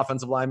to take an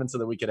offensive lineman so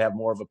that we could have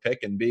more of a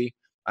pick. And B,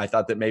 I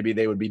thought that maybe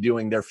they would be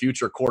doing their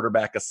future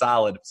quarterback a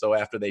solid. So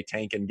after they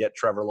tank and get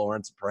Trevor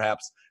Lawrence,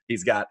 perhaps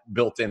he's got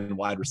built-in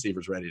wide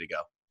receivers ready to go.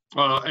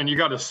 And you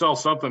got to sell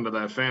something to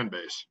that fan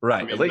base.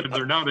 Right. I mean,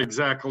 they're not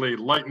exactly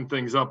lighting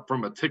things up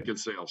from a ticket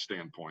sales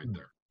standpoint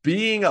there.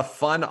 Being a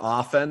fun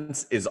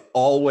offense is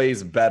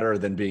always better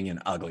than being an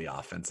ugly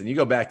offense. And you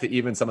go back to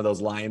even some of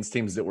those Lions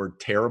teams that were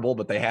terrible,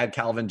 but they had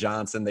Calvin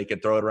Johnson. They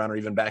could throw it around, or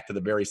even back to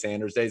the Barry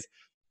Sanders days.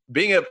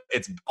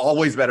 It's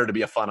always better to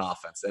be a fun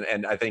offense.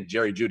 And I think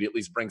Jerry Jeudy at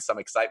least brings some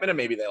excitement. And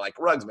maybe they like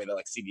Ruggs, maybe they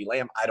like CeeDee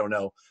Lamb. I don't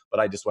know.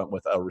 But I just went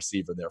with a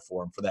receiver there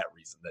for him for that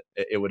reason,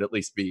 that it would at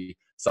least be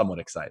somewhat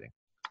exciting.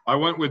 I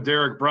went with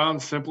Derek Brown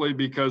simply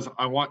because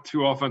I want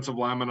 2 offensive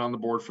linemen on the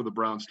board for the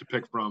Browns to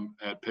pick from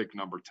at pick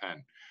number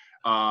 10.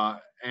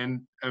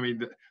 And I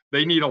mean,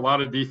 they need a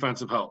lot of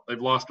defensive help. They've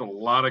lost a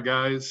lot of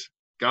guys,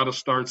 got to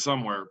start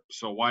somewhere.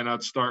 So why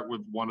not start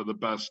with one of the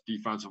best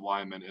defensive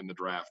linemen in the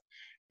draft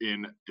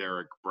in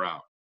Derek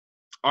Brown?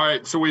 All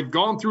right. So we've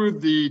gone through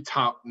the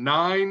top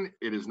 9.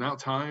 It is now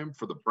time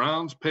for the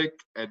Browns pick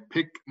at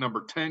pick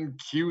number 10.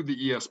 Cue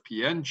the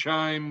ESPN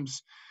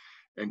chimes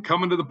and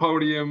coming to the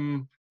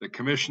podium, the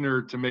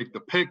commissioner to make the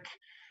pick.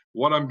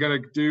 What I'm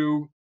going to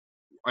do,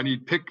 I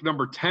need pick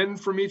number 10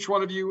 from each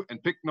one of you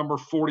and pick number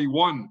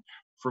 41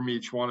 from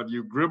each one of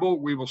you. Gribble,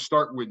 we will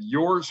start with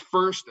yours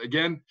first.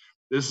 Again,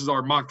 this is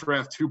our mock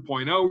draft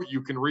 2.0.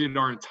 You can read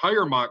our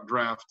entire mock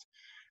draft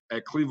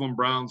at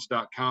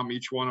clevelandbrowns.com.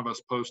 Each one of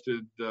us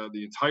posted the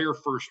entire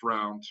first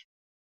round.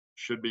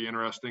 Should be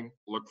interesting.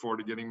 Look forward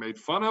to getting made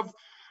fun of.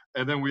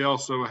 And then we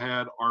also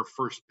had our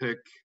first pick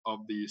of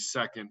the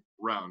second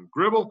round.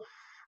 Gribble,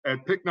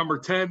 at pick number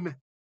 10,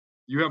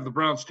 you have the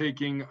Browns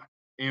taking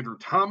Andrew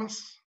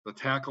Thomas, the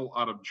tackle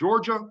out of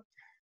Georgia.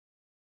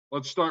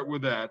 Let's start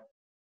with that.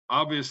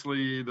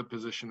 Obviously, the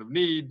position of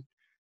need,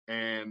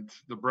 and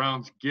the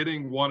Browns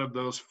getting one of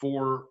those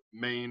 4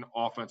 main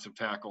offensive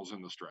tackles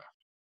in this draft.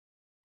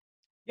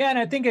 Yeah, and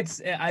I think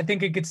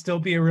it could still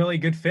be a really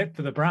good fit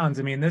for the Browns.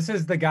 I mean, this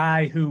is the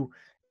guy who,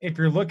 if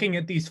you're looking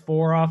at these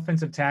 4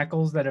 offensive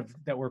tackles that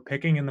we're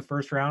picking in the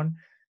first round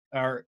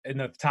or in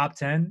the top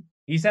 10,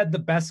 he's had the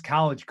best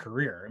college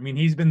career. I mean,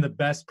 he's been the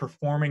best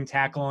performing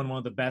tackle on one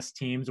of the best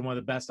teams and one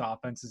of the best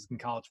offenses in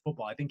college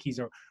football. I think he's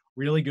a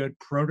really good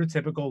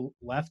prototypical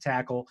left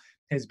tackle,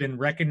 has been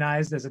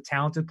recognized as a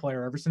talented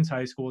player ever since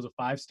high school, as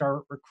a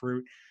 5-star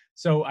recruit.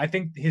 So I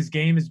think his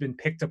game has been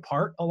picked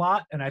apart a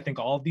lot, and I think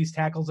all of these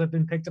tackles have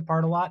been picked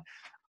apart a lot.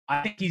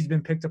 I think he's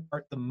been picked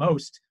apart the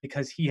most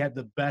because he had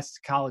the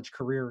best college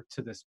career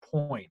to this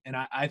point. And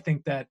I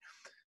think that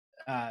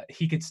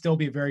he could still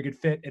be a very good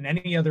fit. And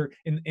any other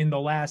in the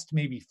last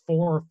maybe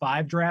 4 or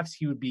 5 drafts,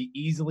 he would be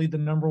easily the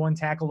number 1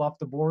 tackle off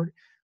the board.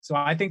 So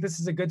I think this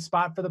is a good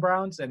spot for the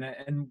Browns,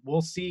 and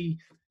we'll see.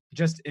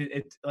 Just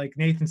it like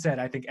Nathan said,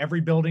 I think every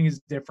building is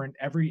different.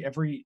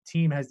 Every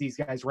team has these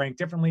guys ranked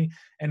differently.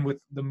 And with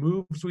the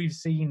moves we've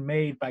seen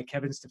made by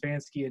Kevin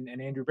Stefanski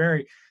and Andrew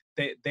Berry,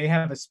 they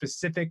have a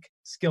specific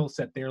skill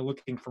set they're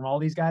looking from all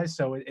these guys.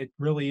 So it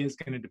really is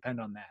going to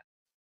depend on that.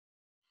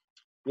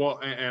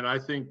 Well, and I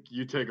think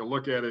you take a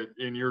look at it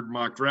in your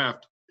mock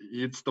draft,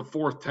 it's the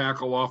 4th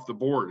tackle off the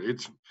board.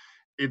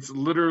 It's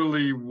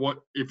literally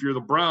what, if you're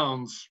the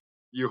Browns,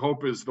 you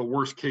hope is the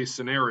worst case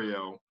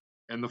scenario,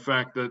 and the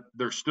fact that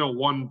there's still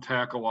 1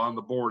 tackle on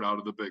the board out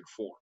of the big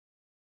 4.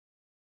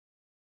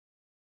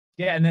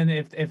 Yeah, and then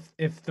if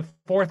the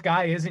 4th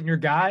guy isn't your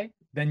guy,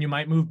 then you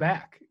might move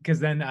back, because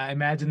then I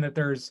imagine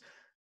there's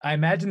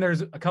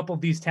a couple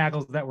of these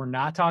tackles that we're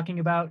not talking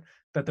about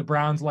that the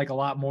Browns like a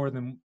lot more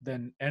than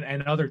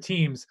and other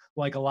teams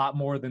like a lot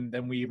more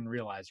than we even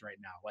realize right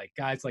now. Like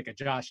guys like a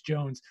Josh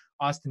Jones,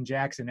 Austin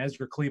Jackson,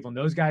 Ezra Cleveland,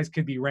 those guys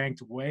could be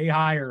ranked way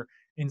higher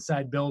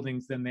inside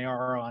buildings than they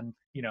are on,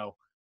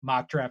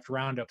 mock draft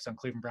roundups on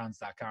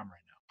clevelandbrowns.com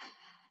right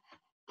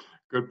now.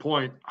 Good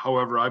point.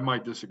 However, I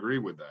might disagree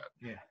with that.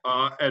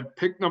 Yeah. At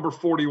pick number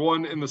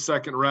 41 in the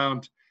second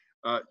round,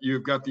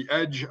 you've got the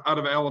edge out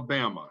of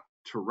Alabama,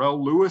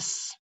 Terrell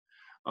Lewis,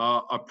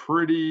 a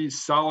pretty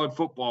solid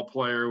football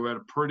player who had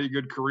a pretty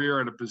good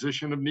career in a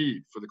position of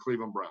need for the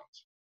Cleveland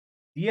Browns.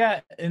 Yeah,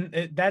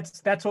 and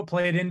that's what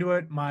played into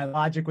it. My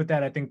logic with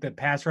that, I think the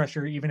pass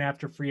rusher, even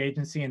after free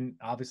agency, and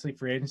obviously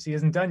free agency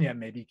isn't done yet.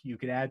 Maybe you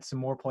could add some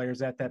more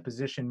players at that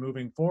position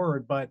moving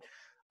forward. But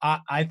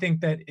I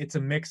think that it's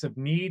a mix of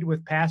need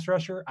with pass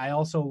rusher. I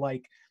also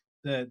like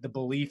the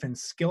belief in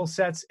skill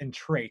sets and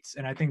traits,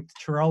 and I think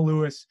Terrell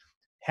Lewis,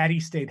 had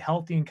he stayed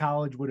healthy in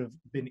college, would have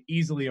been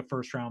easily a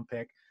first round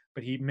pick.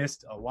 But he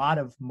missed a lot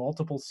of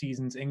multiple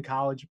seasons in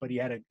college. But he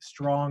had a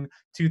strong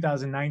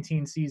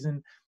 2019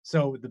 season.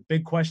 So the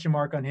big question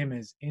mark on him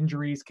is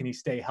injuries. Can he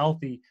stay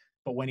healthy?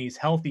 But when he's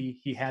healthy,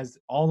 he has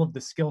all of the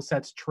skill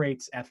sets,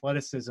 traits,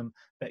 athleticism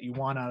that you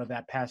want out of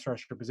that pass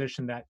rusher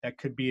position that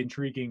could be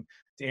intriguing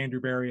to Andrew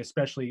Berry,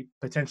 especially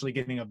potentially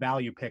getting a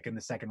value pick in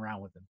the second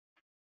round with him.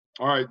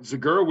 All right,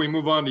 Zagura, we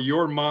move on to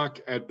your mock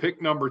at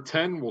pick number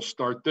 10. We'll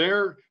start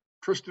there.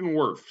 Tristan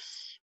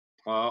Wirfs,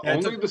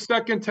 only the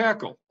second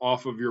tackle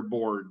off of your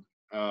board.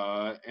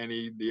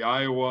 The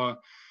Iowa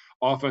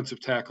offensive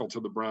tackle to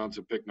the Browns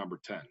at pick number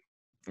 10.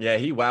 Yeah,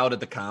 he wowed at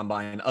the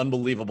combine.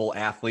 Unbelievable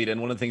athlete.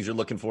 And one of the things you're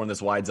looking for in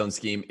this wide zone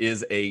scheme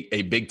is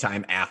a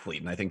big-time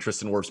athlete. And I think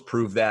Tristan Wirfs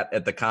proved that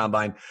at the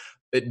combine.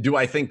 Do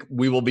I think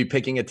we will be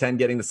picking a 10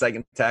 getting the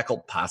second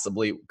tackle?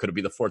 Possibly. Could it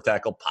be the fourth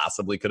tackle?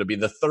 Possibly. Could it be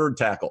the third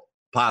tackle?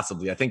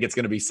 Possibly. I think it's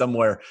going to be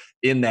somewhere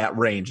in that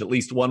range. At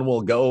least one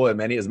will go,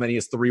 and as many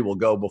as three will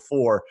go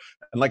before.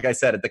 And like I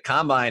said, at the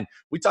combine,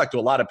 we talked to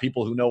a lot of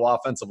people who know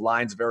offensive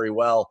lines very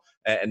well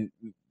and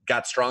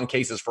got strong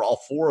cases for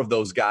all four of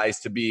those guys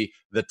to be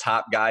the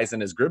top guys.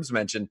 And as Gribbs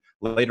mentioned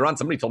later on,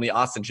 somebody told me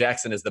Austin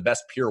Jackson is the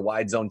best pure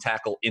wide zone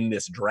tackle in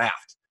this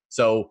draft.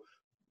 So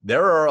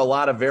there are a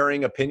lot of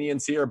varying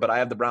opinions here, but I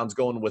have the Browns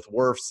going with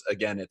Wirfs.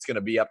 Again, it's going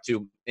to be up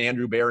to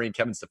Andrew Berry and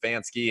Kevin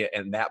Stefanski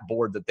and that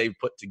board that they've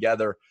put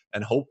together.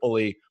 And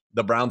hopefully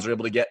the Browns are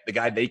able to get the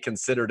guy they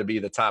consider to be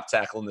the top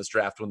tackle in this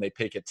draft when they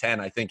pick at 10.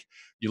 I think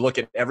you look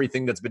at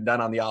everything that's been done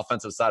on the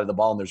offensive side of the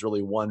ball, and there's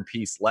really one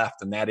piece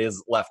left, and that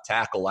is left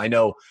tackle. I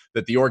know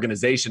that the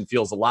organization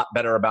feels a lot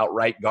better about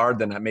right guard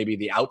than maybe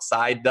the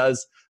outside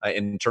does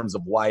in terms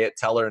of Wyatt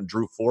Teller and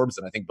Drew Forbes,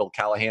 and I think Bill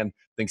Callahan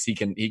thinks he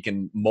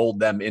can mold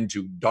them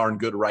into darn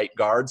good right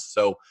guards.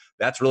 So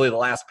that's really the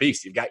last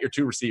piece. You've got your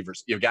two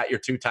receivers, you've got your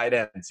two tight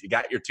ends, you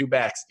got your two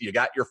backs, you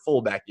got your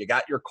fullback, you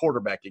got your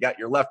quarterback, you got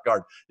your left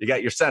guard, you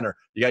got your center,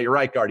 you got your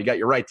right guard, you got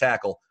your right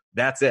tackle.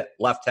 That's it,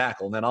 left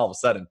tackle. And then all of a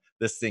sudden,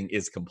 this thing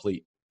is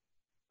complete.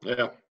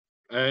 Yeah.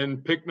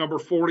 And pick number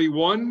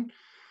 41,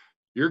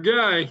 your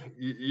guy,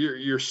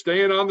 you're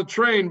staying on the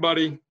train,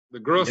 buddy. The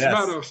Gross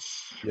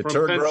Matos.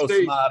 Yetur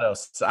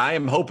Gross-Matos. I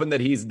am hoping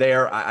that he's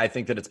there. I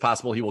think that it's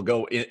possible he will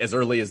go as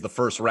early as the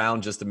first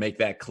round, just to make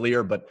that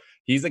clear. But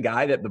he's a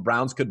guy that the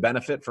Browns could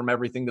benefit from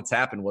everything that's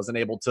happened. Wasn't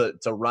able to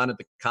run at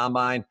the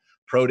combine.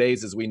 Pro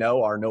days, as we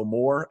know, are no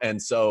more.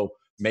 And so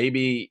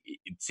maybe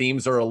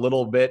teams are a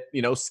little bit,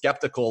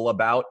 skeptical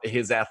about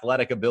his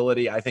athletic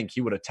ability. I think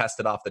he would have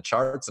tested off the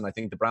charts. And I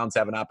think the Browns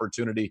have an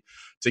opportunity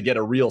to get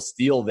a real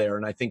steal there.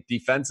 And I think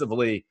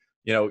defensively,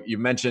 you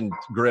mentioned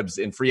Gribbs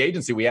in free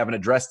agency. We haven't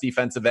addressed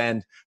defensive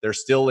end. There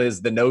still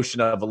is the notion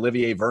of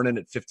Olivier Vernon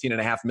at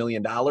 $15.5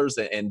 million.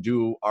 And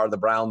do the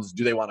Browns,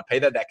 do they want to pay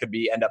that? That could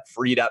end up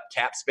freed up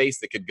cap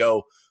space that could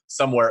go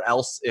somewhere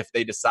else if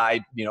they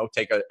decide,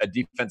 take a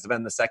defensive end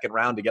in the second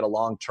round to get a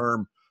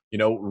long-term,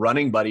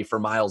 running buddy for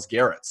Myles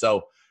Garrett.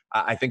 So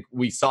I think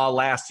we saw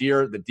last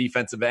year the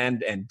defensive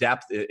end and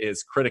depth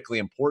is critically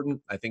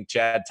important. I think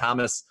Chad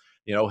Thomas,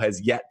 has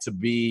yet to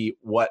be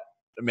what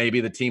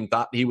maybe the team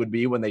thought he would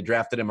be when they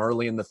drafted him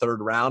early in the third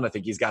round. I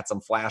think he's got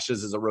some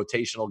flashes as a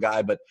rotational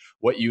guy, but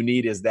what you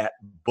need is that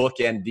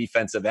bookend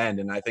defensive end.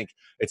 And I think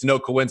it's no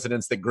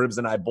coincidence that Gribbs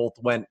and I both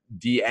went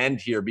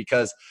D-end here,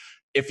 because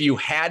if you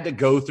had to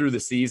go through the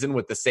season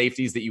with the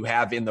safeties that you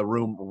have in the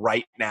room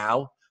right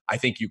now, I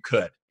think you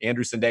could.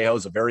 Andrew Sendejo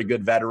is a very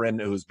good veteran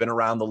who's been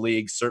around the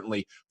league,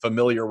 certainly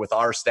familiar with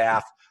our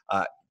staff.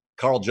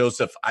 Carl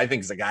Joseph, I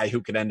think, is a guy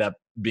who could end up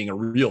being a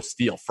real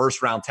steal.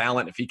 First-round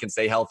talent if he can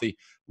stay healthy.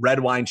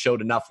 Redwine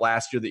showed enough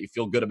last year that you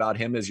feel good about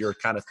him as your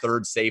kind of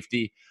third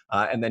safety,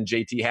 and then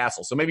JT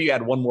Hassel. So maybe you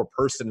add one more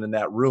person in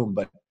that room,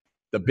 but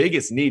the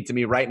biggest need to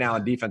me right now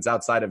on defense,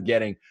 outside of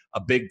getting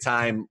a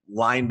big-time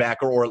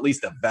linebacker or at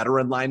least a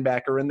veteran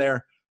linebacker in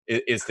there,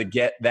 is to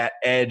get that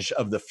edge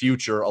of the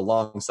future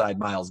alongside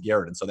Myles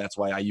Garrett. And so that's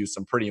why I use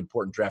some pretty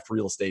important draft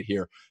real estate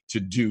here to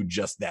do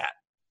just that.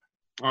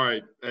 All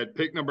right. At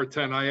pick number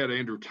 10, I had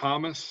Andrew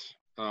Thomas.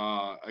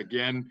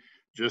 Again,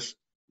 just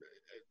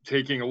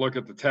taking a look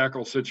at the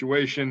tackle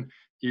situation,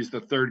 he's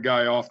the third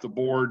guy off the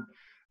board.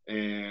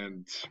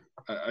 And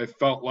I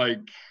felt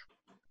like,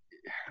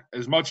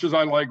 as much as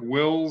I like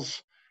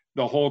Wills,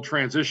 the whole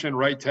transition,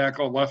 right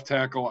tackle, left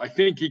tackle, I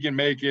think he can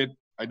make it.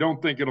 I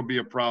don't think it'll be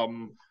a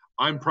problem.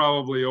 I'm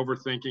probably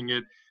overthinking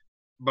it,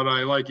 but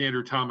I like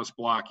Andrew Thomas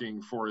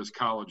blocking for his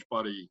college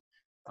buddy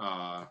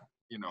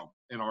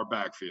in our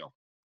backfield.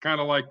 Kind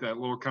of like that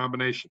little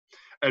combination.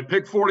 At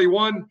pick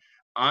 41,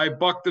 I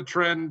bucked the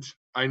trend.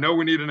 I know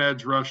we need an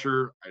edge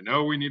rusher. I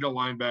know we need a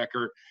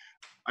linebacker.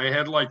 I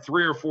had like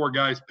 3 or 4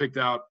 guys picked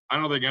out. I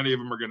don't think any of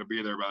them are going to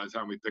be there by the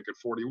time we pick at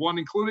 41,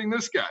 including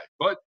this guy.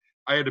 But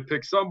I had to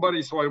pick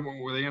somebody, so I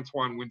went with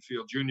Antoine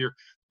Winfield Jr.,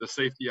 the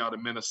safety out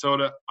of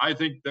Minnesota. I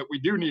think that we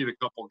do need a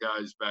couple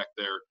guys back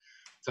there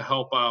to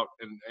help out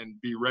and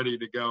be ready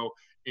to go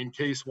in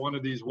case one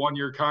of these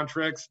one-year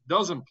contracts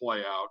doesn't play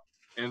out.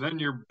 And then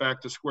you're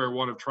back to square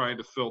one of trying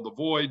to fill the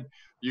void.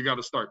 You got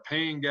to start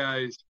paying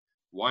guys.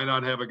 Why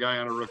not have a guy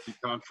on a rookie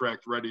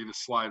contract ready to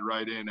slide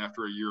right in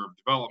after a year of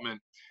development?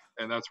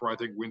 And that's where I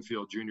think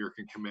Winfield Jr.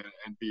 can come in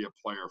and be a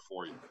player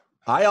for you.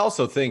 I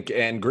also think,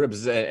 and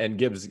Gribbs and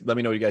Gibbs, let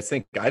me know what you guys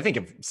think. I think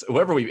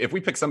if we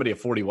pick somebody at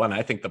 41,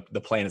 I think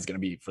the plan is going to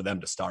be for them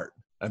to start.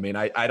 I mean,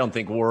 I don't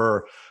think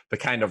we're the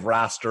kind of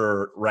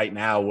roster right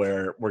now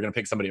where we're going to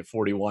pick somebody at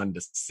 41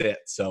 to sit.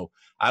 So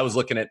I was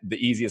looking at the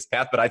easiest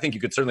path, but I think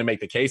you could certainly make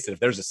the case that if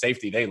there's a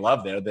safety they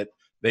love there, that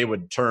they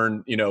would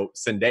turn,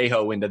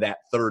 Sendejo into that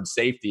third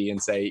safety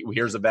and say, well,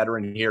 here's a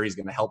veteran here. He's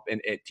going to help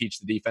and teach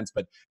the defense,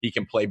 but he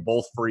can play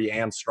both free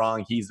and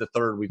strong. He's the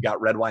third. We've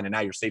got Redwine, and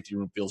now your safety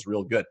room feels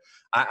real good.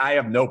 I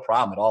have no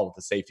problem at all with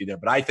the safety there,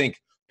 but I think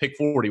pick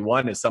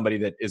 41 is somebody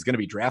that is going to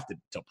be drafted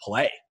to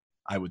play,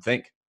 I would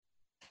think.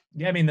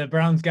 Yeah, I mean, the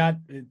Browns got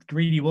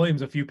Greedy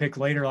Williams a few picks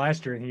later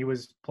last year, and he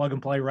was plug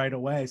and play right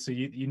away. So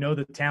you know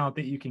the talent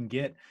that you can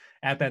get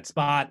at that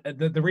spot.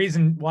 The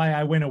reason why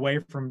I went away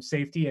from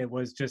safety, it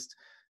was just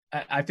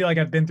I feel like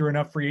I've been through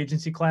enough free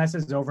agency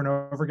classes over and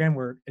over again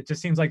where it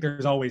just seems like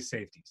there's always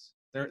safeties.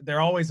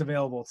 They're always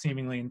available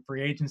seemingly in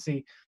free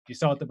agency. You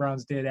saw what the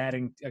Browns did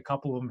adding a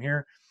couple of them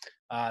here.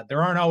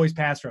 There aren't always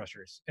pass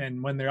rushers.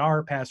 And when there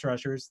are pass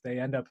rushers, they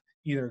end up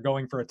either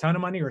going for a ton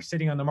of money or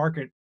sitting on the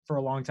market for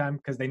a long time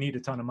because they need a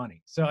ton of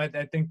money. So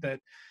I think that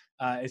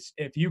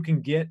if you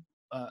can get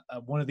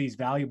one of these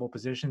valuable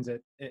positions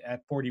at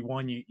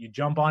 41, you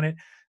jump on it.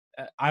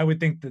 I would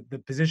think that the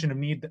position of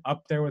need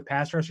up there with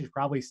pass rush is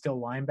probably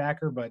still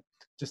linebacker, but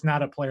just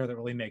not a player that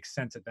really makes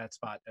sense at that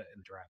spot in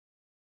the draft.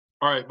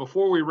 All right,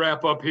 before we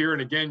wrap up here,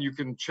 and again, you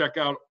can check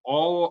out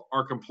all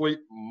our complete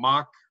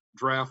mock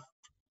draft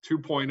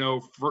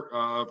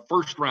 2.0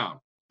 first round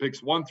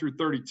picks 1 through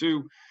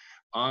 32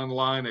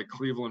 online at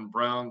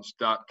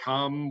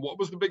clevelandbrowns.com. What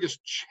was the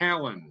biggest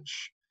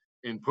challenge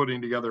in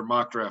putting together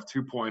mock draft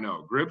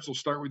 2.0? Gribbs, we'll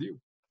start with you.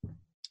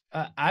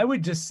 I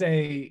would just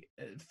say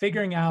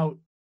figuring out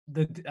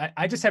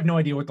I just have no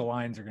idea what the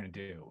Lions are going to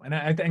do. And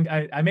I think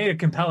I made a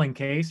compelling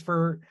case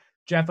for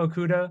Jeff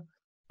Okudah,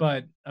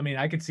 but I mean,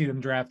 I could see them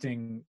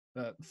drafting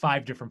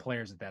 5 different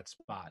players at that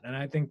spot. And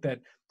I think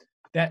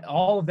that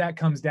all of that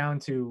comes down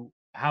to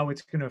how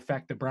it's going to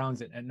affect the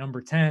Browns at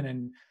number 10.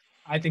 And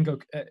I think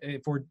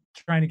if we're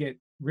trying to get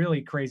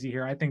really crazy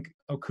here, I think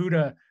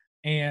Okudah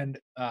and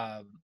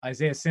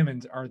Isaiah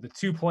Simmons are the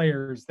 2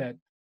 players that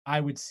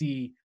I would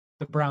see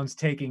the Browns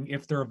taking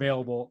if they're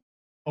available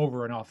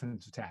over an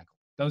offensive tackle.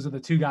 Those are the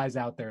 2 guys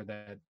out there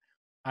that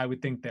I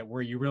would think that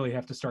where you really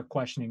have to start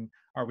questioning,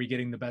 are we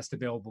getting the best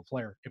available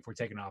player if we're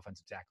taking an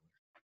offensive tackle?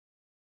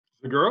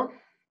 Segura?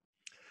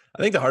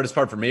 I think the hardest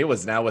part for me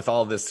was now with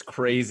all this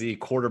crazy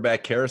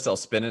quarterback carousel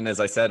spinning, as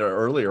I said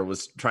earlier,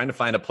 was trying to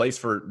find a place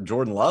for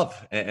Jordan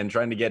Love and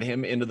trying to get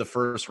him into the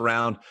first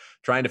round,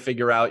 trying to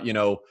figure out,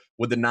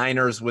 with the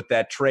Niners, with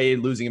that trade,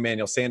 losing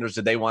Emmanuel Sanders,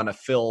 did they want to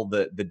fill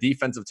the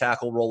defensive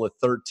tackle role at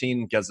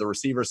 13 because the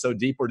receiver is so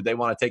deep, or did they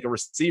want to take a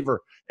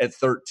receiver at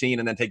 13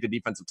 and then take the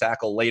defensive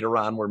tackle later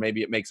on where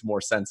maybe it makes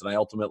more sense? And I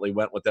ultimately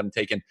went with them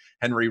taking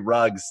Henry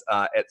Ruggs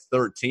at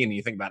 13. And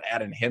you think about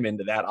adding him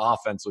into that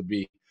offense would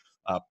be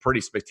pretty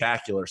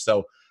spectacular.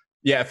 So,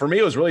 yeah, for me,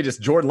 it was really just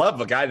Jordan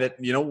Love, a guy that,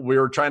 we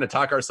were trying to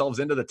talk ourselves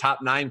into the top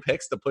 9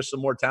 picks to push some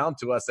more talent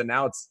to us. And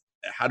now it's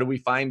how do we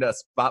find a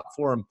spot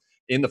for him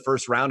in the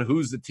first round?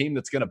 Who's the team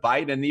that's going to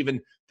bite? And even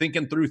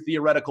thinking through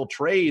theoretical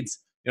trades,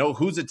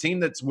 who's a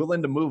team that's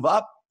willing to move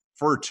up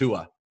for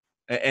Tua?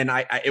 And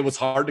it was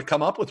hard to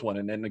come up with one.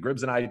 And then the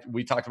Gribbs and I,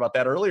 we talked about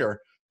that earlier.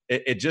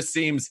 It just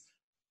seems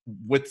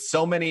with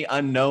so many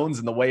unknowns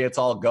and the way it's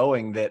all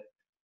going that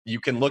you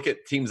can look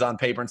at teams on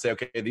paper and say,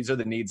 okay, these are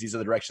the needs, these are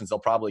the directions they'll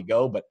probably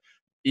go. But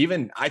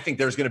even I think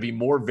there's going to be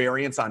more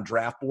variance on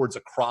draft boards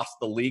across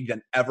the league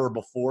than ever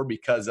before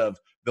because of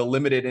the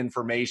limited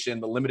information,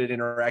 the limited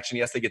interaction.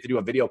 Yes, they get to do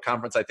a video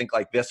conference, I think,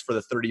 like this for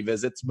the 30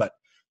 visits, but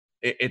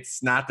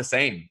it's not the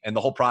same. And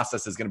the whole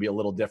process is going to be a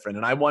little different.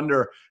 And I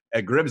wonder,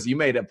 Gribbs, you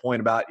made a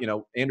point about,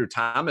 Andrew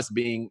Thomas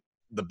being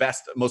the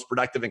best, most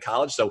productive in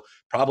college, so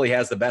probably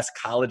has the best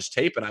college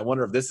tape. And I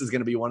wonder if this is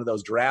going to be one of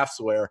those drafts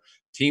where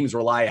teams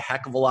rely a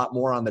heck of a lot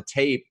more on the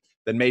tape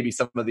than maybe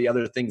some of the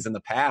other things in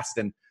the past.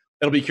 And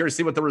it'll be curious to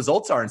see what the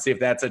results are and see if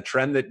that's a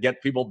trend that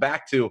get people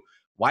back to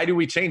why do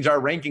we change our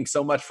ranking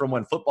so much from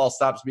when football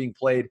stops being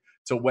played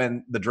to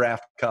when the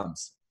draft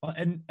comes. Well,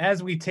 and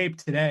as we tape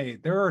today,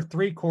 there are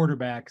 3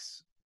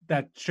 quarterbacks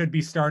that should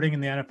be starting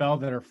in the NFL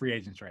that are free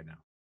agents right now.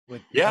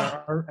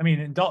 I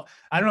mean,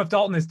 I don't know if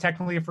Dalton is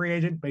technically a free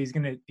agent, but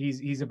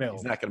he's available.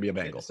 He's not gonna be a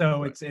Bengal.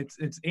 So right.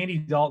 it's Andy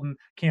Dalton,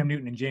 Cam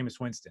Newton, and Jameis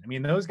Winston. I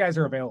mean, those guys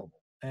are available.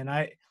 And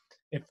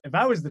if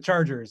I was the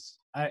Chargers,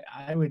 I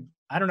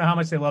don't know how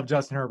much they love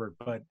Justin Herbert,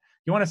 but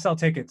you want to sell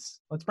tickets,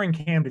 let's bring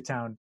Cam to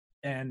town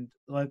and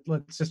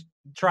let's just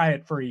try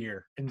it for a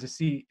year and just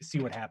see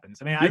what happens.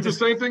 I mean, it's the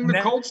same thing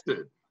the Colts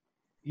did.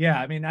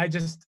 Yeah, I mean,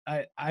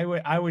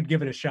 I would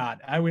give it a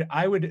shot.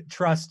 I would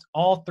trust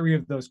all three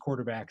of those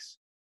quarterbacks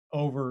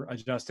over a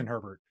Justin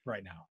Herbert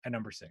right now at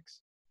number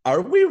 6.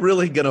 Are we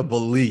really going to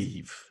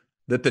believe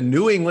that the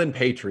New England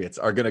Patriots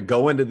are going to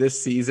go into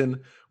this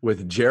season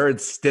with Jared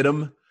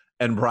Stidham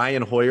and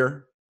Brian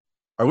Hoyer?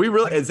 Are we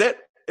really? Is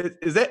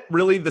that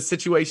really the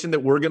situation that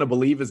we're going to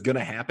believe is going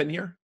to happen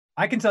here?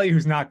 I can tell you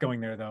who's not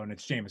going there though, and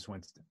it's Jameis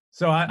Winston.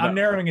 So I'm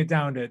narrowing it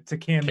down to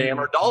Cam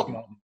or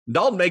Dalton.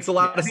 Dalton makes a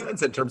lot of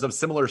sense in terms of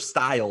similar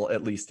style,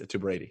 at least to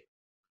Brady.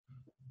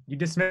 You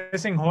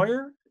dismissing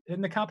Hoyer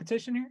in the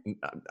competition here?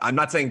 I'm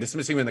not saying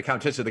dismissing him in the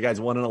competition. The guy's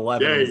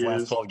 1-11 in his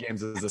last 12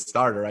 games as a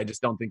starter. I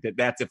just don't think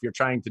that's if you're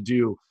trying to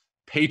do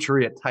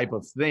Patriot type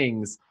of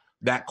things,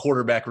 that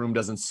quarterback room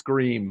doesn't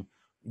scream,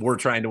 we're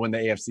trying to win the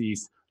AFC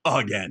East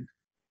again.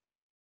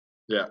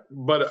 Yeah,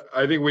 but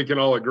I think we can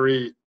all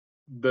agree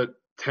that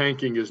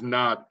tanking is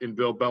not in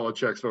Bill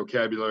Belichick's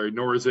vocabulary,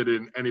 nor is it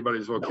in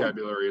anybody's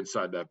vocabulary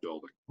inside that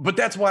building. But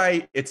that's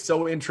why it's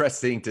so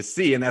interesting to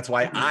see, and that's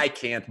why I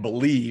can't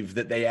believe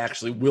that they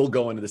actually will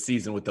go into the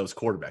season with those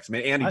quarterbacks. I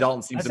mean, Andy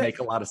Dalton seems to make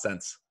a lot of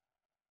sense.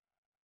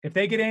 If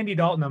they get Andy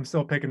Dalton, I'm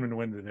still picking him to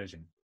win the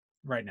division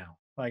right now.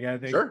 Like I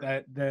think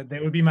that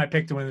would be my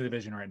pick to win the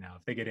division right now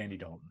if they get Andy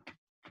Dalton.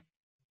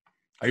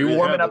 Are you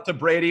warming up to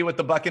Brady with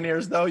the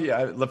Buccaneers though?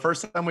 Yeah, the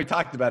first time we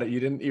talked about it,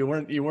 you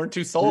weren't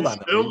too sold on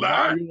it.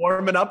 Are you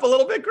warming up a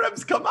little bit,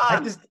 Gribbs? Come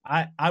on.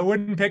 I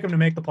wouldn't pick them to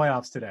make the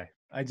playoffs today.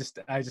 I just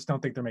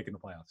don't think they're making the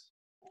playoffs.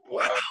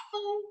 Wow.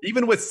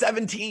 Even with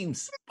 7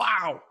 teams.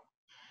 Wow.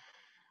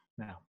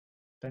 No,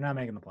 they're not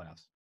making the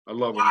playoffs. I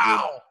love it.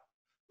 Wow.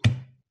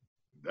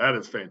 That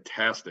is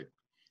fantastic.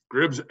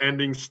 Gribbs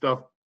ending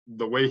stuff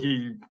the way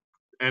he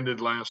ended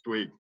last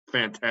week.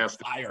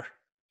 Fantastic.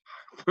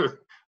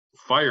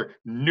 Fire,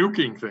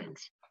 nuking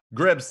things.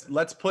 Gribbs,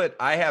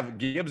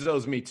 Gibbs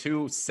owes me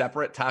 2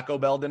 separate Taco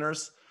Bell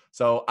dinners.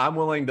 So I'm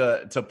willing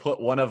to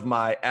put one of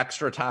my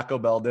extra Taco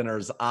Bell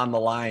dinners on the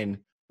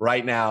line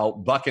right now.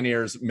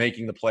 Buccaneers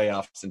making the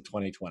playoffs in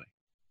 2020.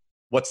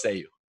 What say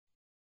you?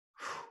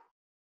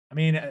 I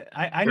mean,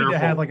 I need to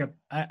have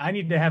I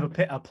need to have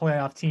a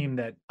playoff team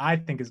that I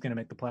think is going to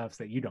make the playoffs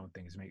that you don't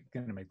think is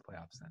going to make the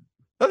playoffs. Then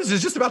no, this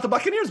is just about the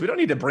Buccaneers. We don't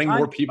need to bring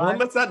more people in.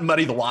 Let's not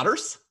muddy the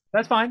waters.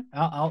 That's fine.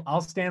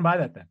 I'll stand by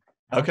that then.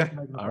 Okay.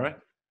 All right.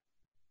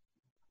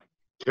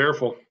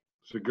 Careful.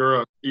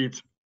 Segura eats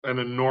an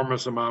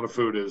enormous amount of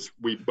food, as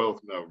we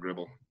both know,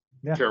 Gribble.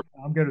 Yeah, careful.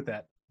 I'm good with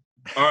that.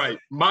 All right.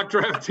 Mock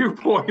Draft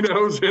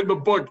 2.0 is in the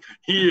book.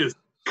 He is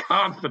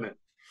confident.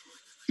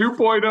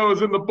 2.0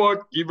 is in the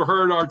book. You've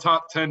heard our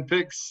top 10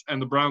 picks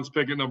and the Browns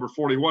pick at number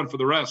 41. For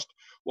the rest,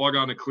 log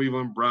on to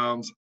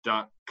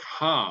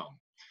clevelandbrowns.com.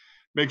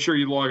 Make sure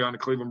you log on to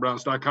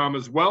clevelandbrowns.com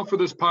as well for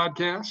this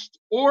podcast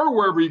or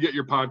wherever you get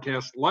your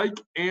podcast. Like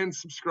and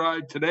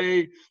subscribe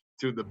today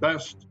to the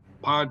best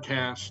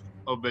podcast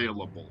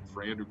available.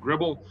 For Andrew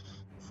Gribble,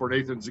 for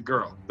Nathan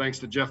Segura. Thanks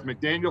to Jeff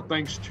McDaniel.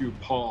 Thanks to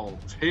Paul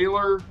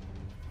Taylor.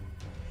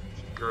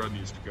 Segura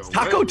needs to go.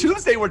 Taco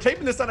Tuesday. We're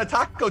taping this on a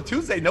Taco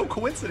Tuesday. No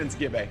coincidence,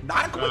 Gibby.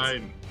 Not a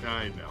coincidence.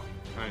 I know.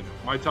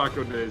 My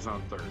taco day is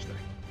on Thursday.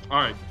 All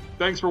right.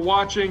 Thanks for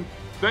watching.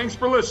 Thanks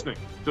for listening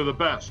to the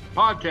best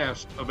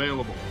podcast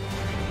available.